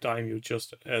daimyo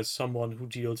just as someone who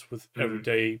deals with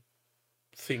everyday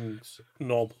things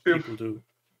normal people do?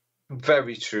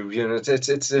 Very true.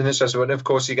 It's an interesting one. Of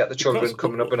course, you get the children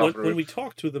coming up and when we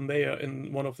talk to the mayor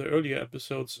in one of the earlier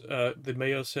episodes, the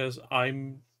mayor says,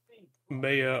 "I'm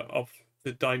mayor of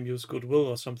the daimyo's goodwill,"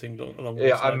 or something along those lines.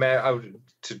 Yeah, I'm mayor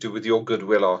to do with your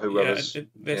goodwill or whoever's.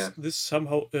 This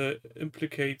somehow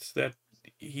implicates that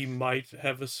he might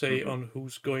have a say on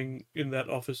who's going in that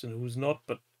office and who's not,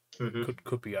 but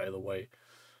could be either way.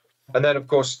 And then, of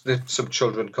course, some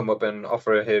children come up and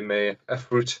offer him a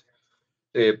fruit,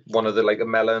 one of the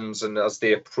melons, and as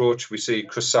they approach, we see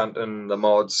Chrysanthemum, the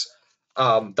mods,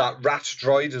 that rat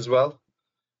droid as well,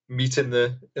 meet in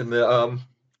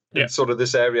sort of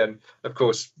this area, and of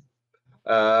course,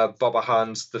 Boba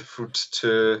hands the fruit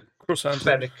to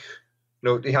Fennec.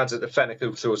 No, he hands it to Fennec,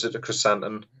 who throws it to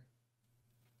Chrysanthemum.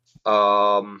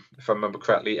 If I remember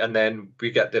correctly, and then we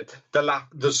get the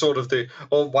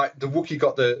Wookiee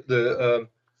got the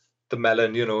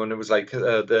melon, and it was like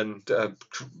then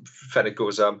Fennec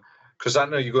goes,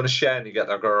 Chrysanthemum, are you going to share? And you get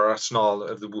that snarl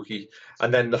of the Wookiee,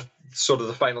 and then the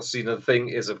final scene of the thing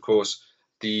is, of course,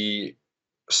 the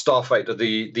starfighter,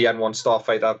 the N1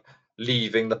 starfighter,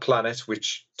 leaving the planet,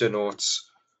 which denotes.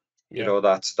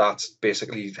 That's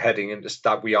basically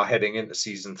we are heading into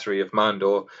season 3 of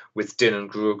Mando with Din and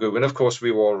Grogu, and of course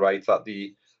we were all right that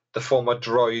the former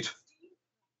droid,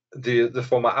 the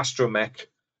former astromech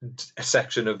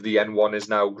section of the N1 is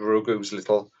now Grogu's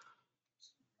little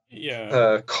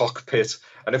cockpit,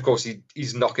 and of course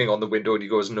he's knocking on the window and he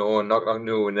goes no, and knock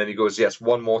no, and then he goes yes,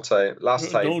 one more time, last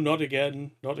time. No, not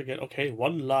again. Okay,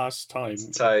 one last time.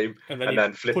 And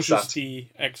then he pushes the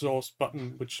exhaust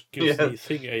button, which gives the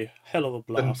thing a hell of a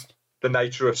blast. The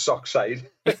nitrous oxide.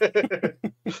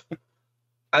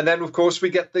 And then of course we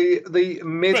get the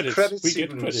mid-credit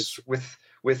sequence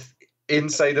with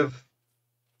inside of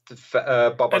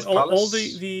Boba's palace. All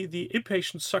the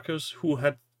impatient suckers who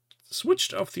had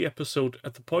switched off the episode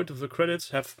at the point of the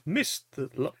credits have missed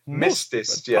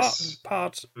this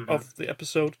part of the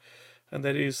episode, and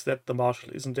that is that the Marshal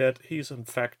isn't dead. He's in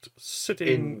fact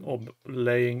sitting or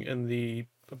laying in the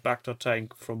Bacta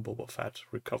tank from Boba Fett,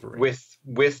 recovering. With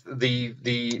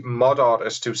the mod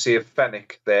artist who saved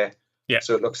Fennec there. Yeah.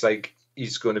 So it looks like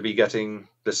he's going to be getting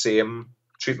the same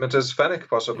treatment as Fennec,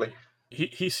 possibly.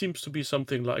 He seems to be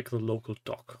something like the local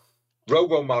doc.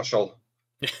 Robo Marshal.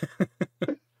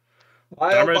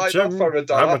 I'm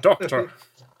a doctor.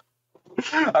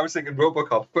 I was thinking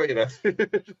Robocop, but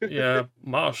Yeah,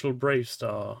 Marshal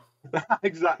Bravestar.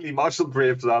 Exactly, Marshal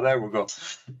Bravestar. There we go.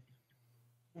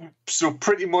 So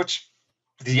pretty much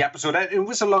the episode. It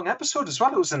was a long episode as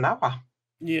well. It was an hour.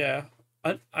 Yeah,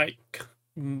 I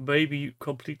may be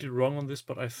completely wrong on this,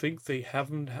 but I think they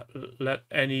haven't let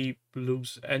any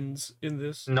loose ends in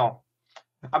this. No.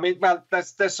 I mean, well,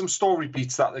 there's some story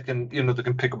beats that they can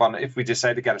pick up on if we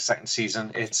decide to get a second season.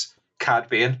 It's Cad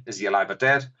Bane, is he alive or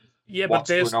dead? Yeah, but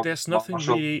there's nothing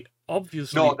really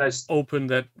obviously open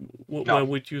that where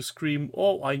would you scream,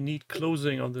 "Oh, I need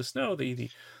closing on this"? No, the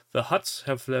Hutts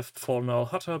have left for Nal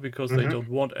Hutta because they don't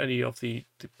want any of the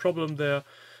problem there.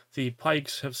 The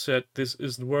Pikes have said this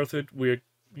isn't worth it. We're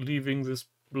leaving this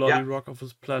bloody rock of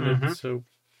this planet. So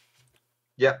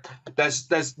there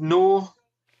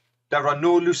are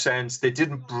no loose ends. They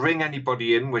didn't bring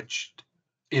anybody in, which,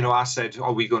 I said,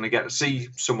 are we going to get to see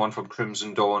someone from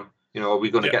Crimson Dawn? Are we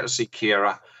going to get to see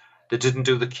Kira? They didn't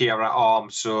do the Kira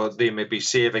arm, so they may be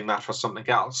saving that for something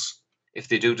else if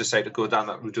they do decide to go down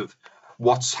that route of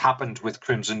what's happened with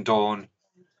Crimson Dawn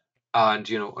and,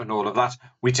 and all of that.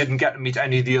 We didn't get to meet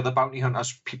any of the other bounty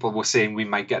hunters. People were saying we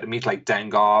might get to meet like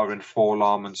Dengar and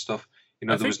Forlorn and stuff.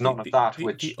 There was none of that.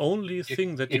 The only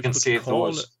thing that you could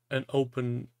call an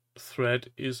open thread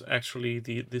is actually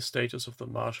the status of the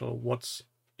Marshal. What's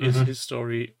is his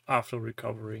story after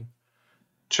recovering?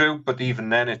 True, but even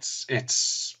then, it's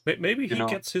maybe he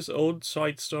gets his own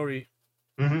side story.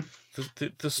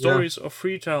 The stories of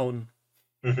Freetown.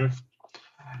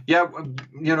 Yeah,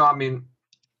 I mean,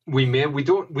 we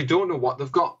don't know what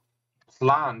they've got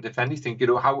planned, if anything.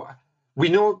 How we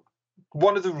know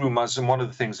one of the rumors and one of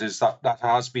the things is that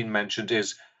has been mentioned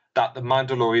is that the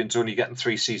Mandalorian's only getting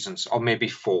 3 seasons or maybe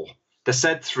 4. They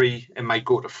said 3, it might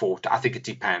go to 4. I think it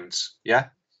depends. Yeah.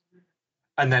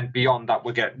 And then beyond that,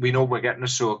 we know we're getting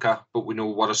Ahsoka, but we know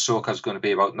what Ahsoka's going to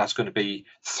be about, and that's going to be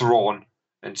Thrawn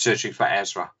and searching for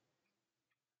Ezra.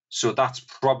 So that's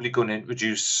probably going to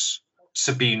introduce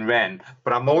Sabine Wren.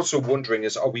 But I'm also wondering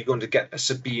are we going to get a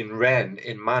Sabine Wren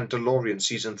in Mandalorian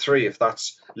season 3 if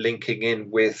that's linking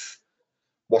in with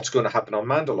what's going to happen on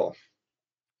Mandalore?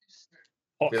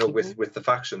 With the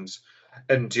factions.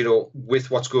 And with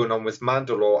what's going on with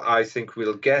Mandalore, I think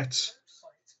we'll get.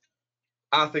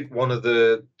 I think one of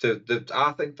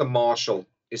I think the Marshal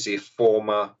is a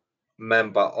former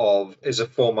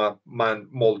Mandalorian.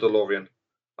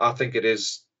 I think it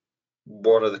is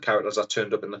one of the characters that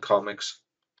turned up in the comics.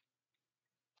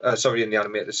 In the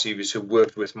animated series, who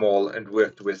worked with Maul and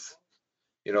worked with,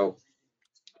 Gar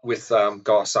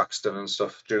Saxton and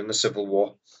stuff during the Civil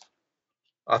War.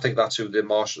 I think that's who the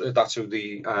Marshal. That's who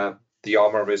the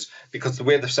armor is, because the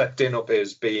way they've set Din up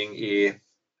is being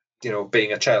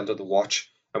a child of the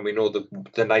Watch, and we know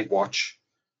the Night Watch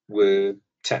were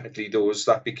technically those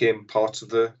that became parts of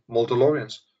the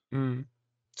Mandalorians.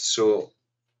 So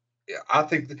I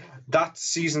think that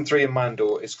season 3 of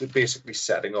Mando is basically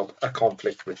setting up a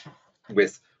conflict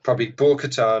with probably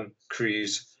Bo-Katan,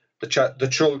 Kryze, the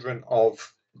children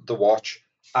of the Watch,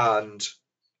 and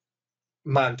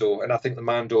Mando. And I think the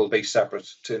Mando will be separate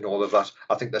in all of that.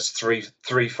 I think there's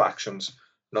three factions,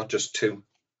 not just 2.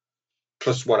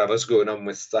 Plus whatever's going on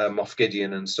with Moff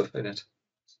Gideon and stuff in it.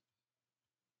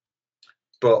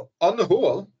 But on the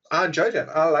whole, I enjoyed it.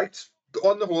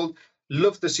 On the whole,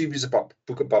 loved the series of Book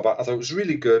of Boba. I thought it was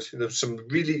really good. There was some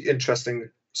really interesting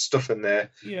stuff in there.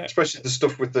 Yeah. Especially the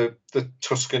stuff with the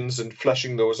Tuskens and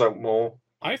fleshing those out more.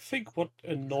 I think what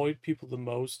annoyed people the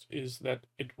most is that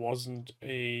it wasn't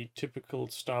a typical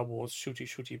Star Wars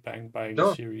shooty bang bang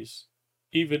series.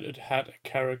 Even it had a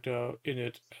character in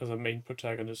it as a main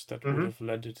protagonist that would have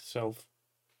lent itself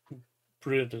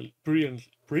brilliantly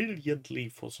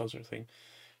for such a thing.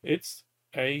 It's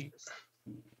I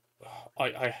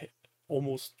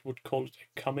almost would call it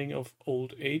a coming of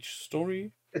old age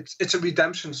story. It's a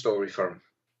redemption story for him.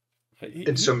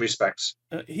 In some respects,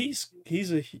 he's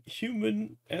a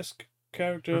human-esque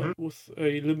character with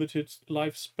a limited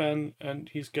lifespan, and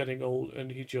he's getting old,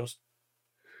 and he just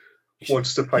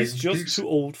wants to find he's just too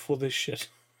old for this shit.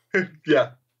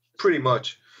 Yeah, pretty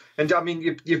much. And I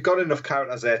mean, you've got enough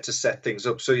characters there to set things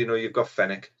up. So you've got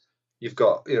Fennec, you've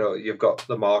got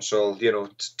the Marshal,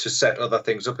 to set other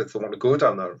things up if they want to go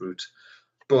down that route.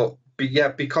 But yeah,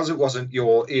 because it wasn't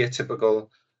your atypical.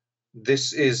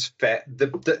 This is Fett.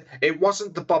 It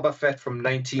wasn't the Boba Fett from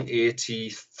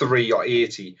 1983 or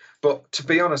 80, but to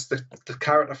be honest, the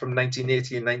character from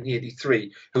 1980 and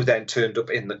 1983 who then turned up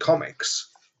in the comics,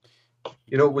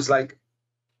 was like,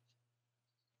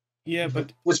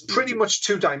 but was pretty much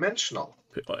 2-dimensional.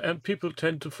 And people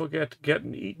tend to forget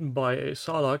getting eaten by a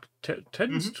Sarlacc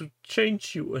tends to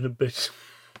change you in a bit.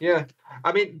 Yeah,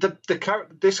 I mean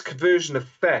this version of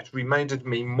Fett reminded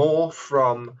me more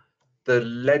from the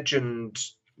Legend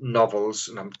novels,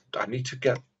 and I need to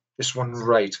get this one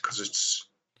right because it's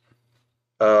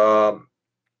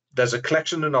there's a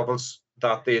collection of novels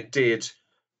that they did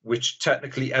which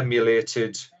technically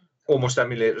almost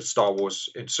emulated Star Wars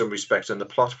in some respects in the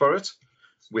plot for it,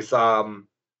 with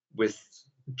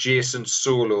Jason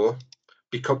Solo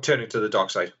turning to the dark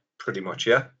side, pretty much,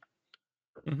 yeah.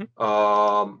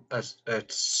 It's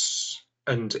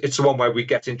the one where we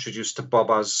get introduced to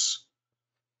Boba's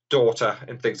daughter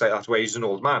and things like that, where he's an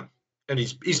old man and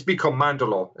he's become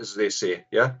Mandalore, as they say.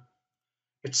 Yeah,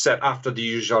 it's set after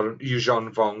the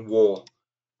Yuuzhan Vong War.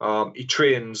 He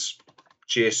trains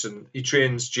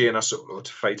Jaina Solo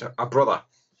to fight a brother.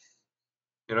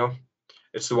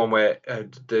 It's the one where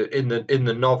in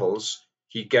the novels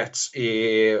he gets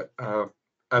a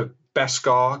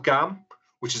Beskar gam,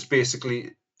 which is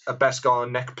basically a Beskar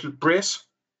neck brace.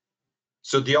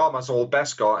 So the armor's all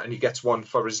Beskar, and he gets one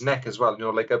for his neck as well,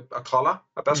 like a collar,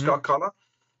 a Beskar collar,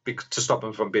 to stop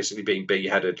him from basically being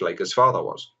beheaded like his father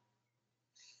was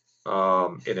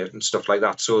in it and stuff like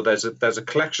that. So there's a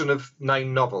collection of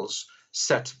 9 novels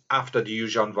set after the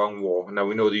Yuuzhan Vong War. Now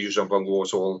we know the Yuuzhan Vong War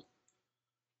is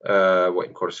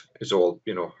all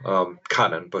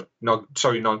canon, but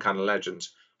non-canon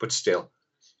legends, but still,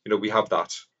 we have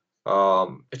that.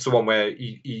 It's the one where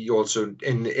he also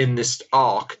in this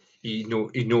arc he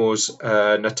knows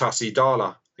Natasi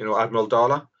Dala, Admiral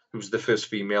Dala, who's the first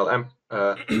female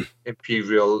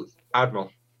Imperial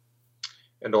Admiral,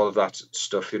 and all of that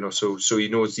stuff, so he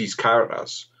knows these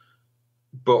characters.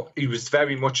 But he was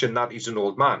very much in that he's an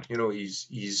old man,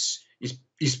 he's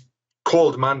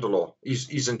called Mandalore.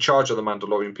 He's in charge of the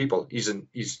Mandalorian people. He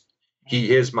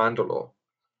is Mandalore.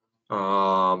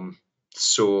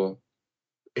 So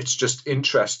it's just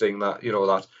interesting that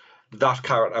that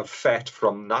character Fett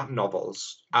from that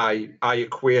novels, I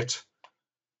equate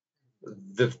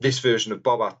this version of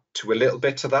Boba to a little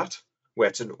bit to that, where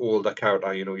it's an older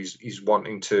character. He's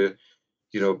wanting to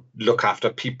look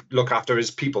after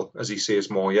his people, as he says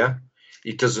more. Yeah,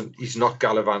 he's not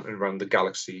gallivanting around the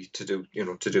galaxy to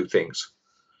do things,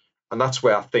 and that's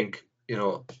where I think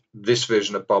this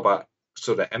version of Boba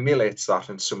sort of emulates that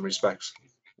in some respects.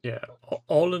 Yeah,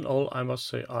 all in all, I must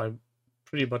say I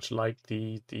pretty much like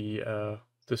the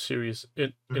series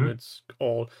in its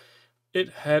all. It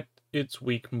had its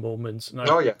weak moments, and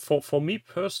for me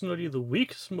personally, the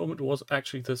weakest moment was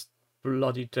actually this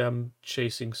bloody damn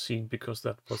chasing scene, because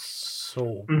that was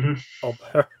so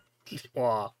apparently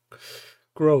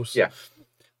gross. Yeah,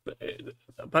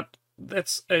 but I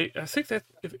think that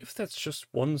if that's just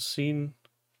one scene.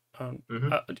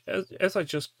 As I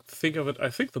just think of it, I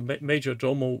think the Major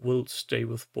Domo will stay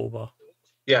with Boba.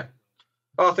 Yeah,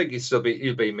 I think he'll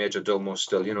be Major Domo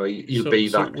still. He'll be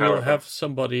that character. We'll have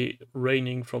somebody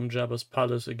reigning from Jabba's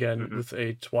palace again with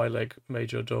a Twi'lek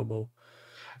Major Domo.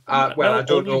 I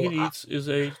don't know. All he needs is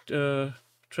a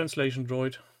translation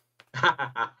droid.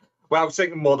 Well, I was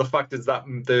thinking more the fact is that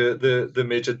the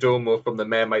Major Domo from the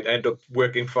mayor might end up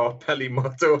working for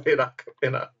Pelimoto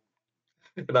in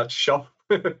that shop.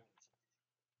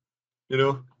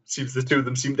 Seems the two of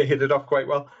them seem to hit it off quite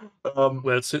well.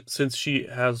 Well, since she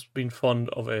has been fond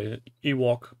of a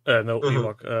Ewok,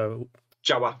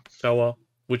 Jawa,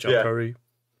 which are furry.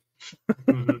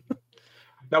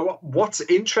 Now, what's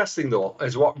interesting though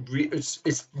is what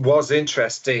was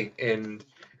interesting in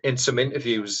some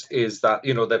interviews is that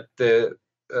that the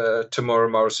Tamora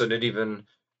Morrison and even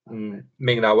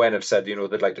Ming-Na Wen have said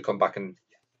they'd like to come back and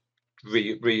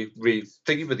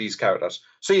re-thinking with these characters.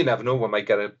 So you never know, we might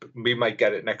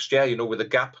get it next year, with a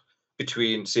gap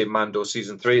between, say, Mando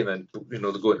season 3 and then they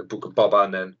go into Book of Boba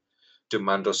and then do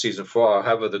Mando season 4, or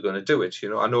however they're going to do it.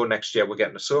 I know next year we're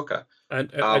getting Ahsoka.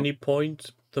 And at any point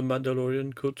the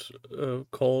Mandalorian could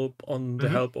call on the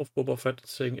help of Boba Fett,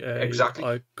 saying, exactly,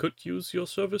 I could use your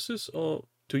services, or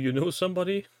do you know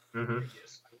somebody?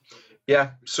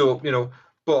 Yeah, so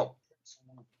but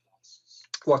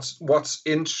what's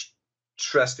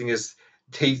interesting is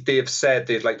they have said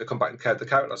they'd like to come back and count the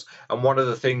characters, and one of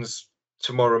the things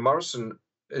Tamora Morrison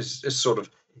is sort of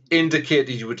indicated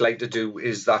he would like to do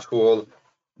is that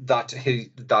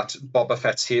Boba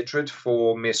Fett's hatred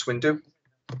for Mace Windu,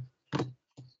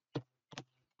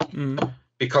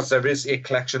 because there is a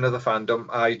collection of the fandom.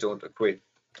 I don't equate,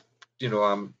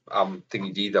 I'm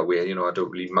thinking either way. I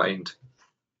don't really mind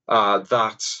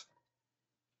that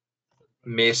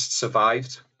Mace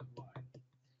survived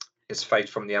his fight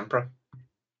from the Emperor.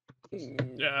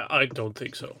 Yeah, I don't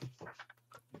think so.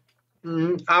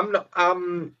 I'm not.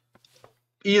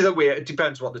 Either way, it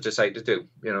depends what they decide to do.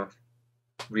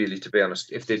 Really, to be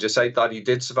honest, if they decide that he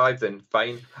did survive, then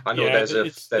fine. I know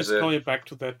it's going back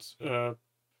to that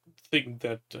thing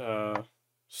that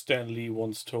Stan Lee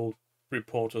once told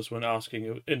reporters when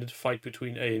asking in a fight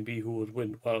between A and B who would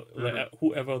win. Well,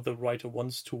 whoever the writer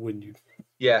wants to win you.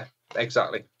 Yeah,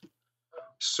 exactly.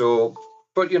 So,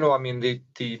 but I mean,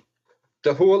 the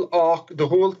whole arc, the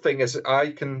whole thing is,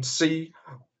 I can see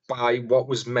by what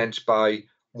was meant by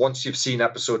once you've seen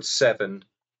episode 7,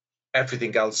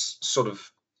 everything else sort of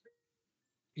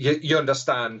you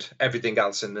understand everything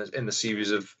else in the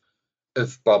series of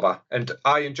Boba. And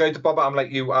I enjoyed the Boba. I'm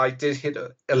like you. I did hit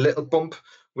a little bump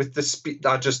with the speed.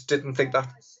 I just didn't think that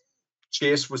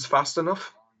chase was fast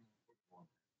enough.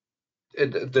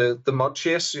 The mod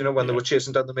chase, when they were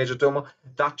chasing down the Major Domo,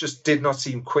 that just did not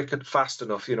seem quick and fast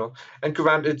enough, And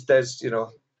granted, there's,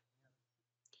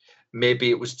 maybe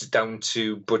it was down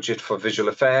to budget for visual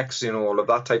effects, all of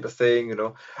that type of thing,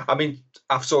 I mean,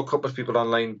 I've saw a couple of people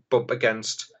online bump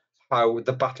against how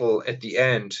the battle at the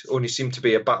end only seemed to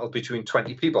be a battle between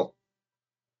 20 people.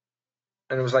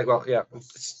 And it was like, well, yeah,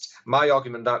 my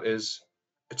argument that is,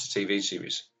 it's a TV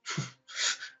series.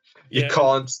 You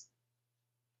can't,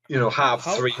 have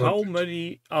 300. How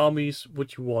many armies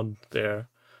would you want there?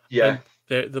 Yeah.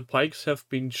 And the Pikes have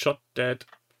been shot dead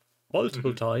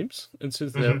multiple times, and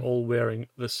since they're all wearing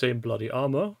the same bloody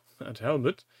armor and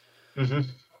helmet,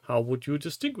 how would you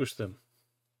distinguish them?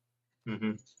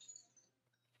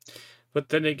 But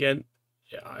then again,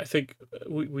 I think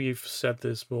we've said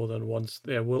this more than once.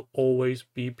 There will always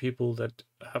be people that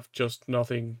have just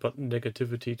nothing but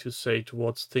negativity to say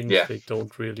towards things Yeah. they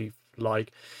don't really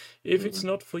like. If it's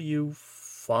not for you,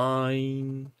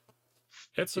 fine.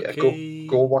 It's Yeah, okay.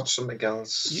 go watch something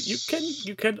else.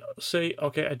 You can say,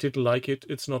 okay, I didn't like it.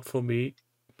 It's not for me,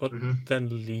 but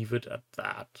then leave it at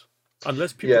that.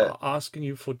 Unless people Yeah. are asking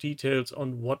you for details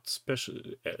on what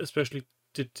especially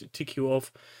did tick you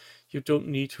off, you don't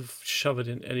need to shove it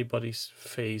in anybody's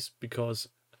face because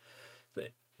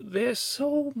there's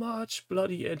so much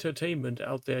bloody entertainment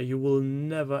out there. You will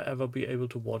never ever be able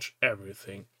to watch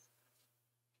everything.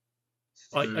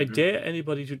 I dare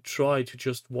anybody to try to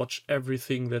just watch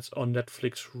everything that's on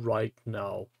Netflix right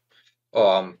now.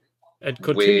 And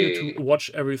continue to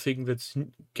watch everything that's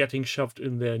getting shoved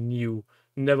in there new.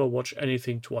 Never watch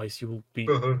anything twice. You will be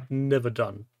never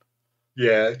done.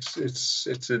 Yeah,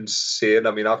 it's insane.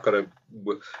 I mean, I've got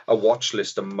a watch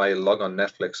list a mile long on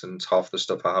Netflix, and half the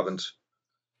stuff I haven't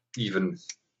even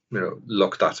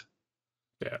looked at.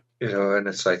 Yeah. And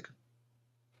it's like,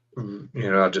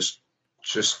 I just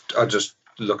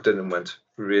looked at it and went,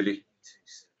 really?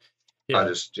 Yeah. I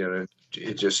just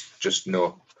it just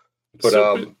no. But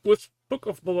So with Book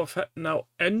of Boba Fett now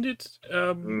ended,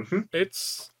 mhm.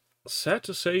 it's sad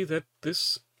to say that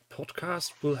this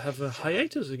podcast will have a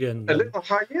hiatus again. A little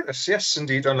hiatus, yes,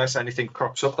 indeed, unless anything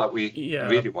crops up that we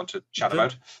really want to chat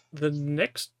about. The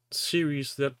next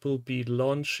series that will be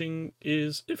launching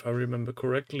is, if I remember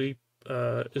correctly,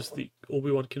 is the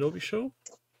Obi-Wan Kenobi show.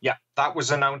 Yeah, that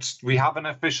was announced. We have an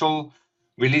official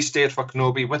release date for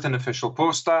Kenobi with an official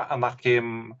poster, and that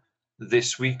came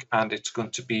this week, and it's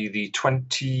going to be the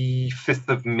 25th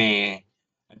of May.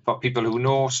 And for people who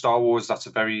know Star Wars, that's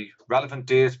a very relevant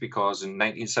date because in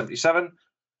 1977,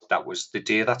 that was the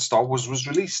day that Star Wars was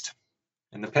released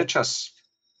in the pictures.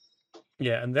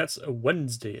 Yeah, and that's a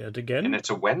Wednesday again. And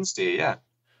it's a Wednesday, yeah.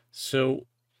 So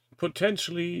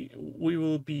potentially we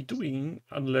will be doing,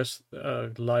 unless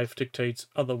life dictates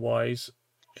otherwise,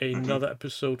 another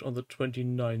episode on the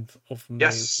 29th of May,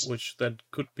 yes. which then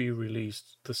could be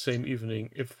released the same evening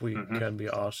if we can be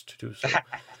asked to do so.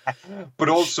 But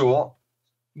also,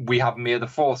 we have May the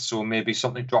 4th, so maybe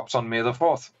something drops on May the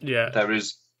 4th. Yeah. There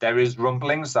is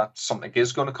rumblings that something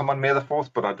is going to come on May the 4th,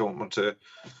 but I don't want to,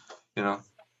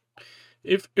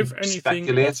 If anything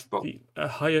speculate, of a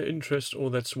higher interest or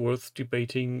that's worth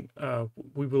debating,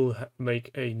 we will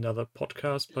make another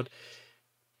podcast. But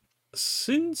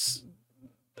since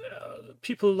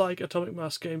people like Atomic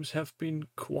Mass Games have been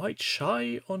quite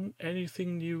shy on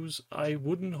anything news, I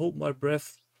wouldn't hold my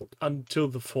breath until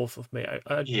the 4th of May.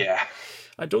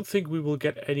 I don't think we will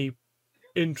get any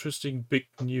interesting big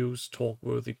news talk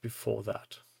worthy before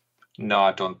that. No,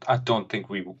 I don't think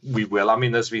we will. I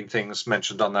mean, there's been things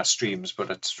mentioned on their streams,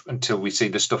 but it's until we see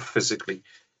the stuff physically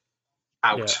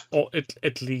out. Yeah, or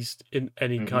at least in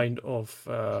any kind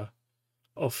of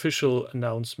official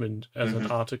announcement as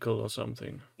an article or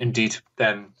something. Indeed,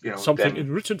 then something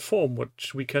in written form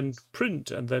which we can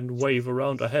print and then wave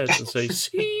around our heads and say,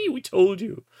 "See, we told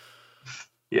you."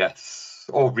 Yes,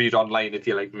 or read online if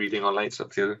you like reading online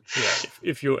stuff. Yeah,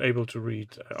 if you're able to read.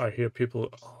 I hear people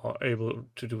are able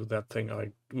to do that thing.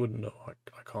 I wouldn't know. I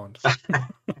can't.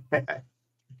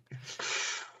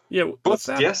 Yeah,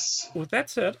 with that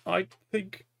said, I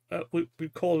think we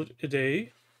call it a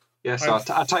day. Yes, our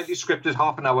tightly scripted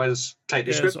half an hour's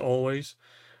tightly scripted.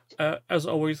 As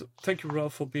always, thank you,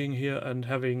 Ralph, for being here and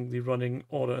having the running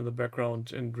order in the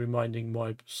background and reminding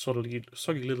my soggy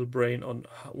little brain on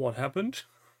what happened.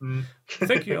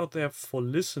 Thank you out there for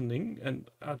listening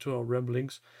and to our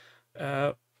ramblings.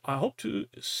 I hope to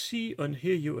see and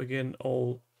hear you again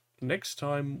all next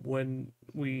time when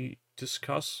we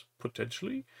discuss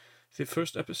potentially the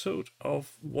first episode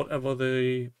of whatever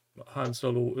the Han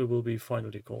Solo will be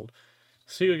finally called.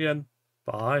 See you again.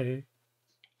 Bye.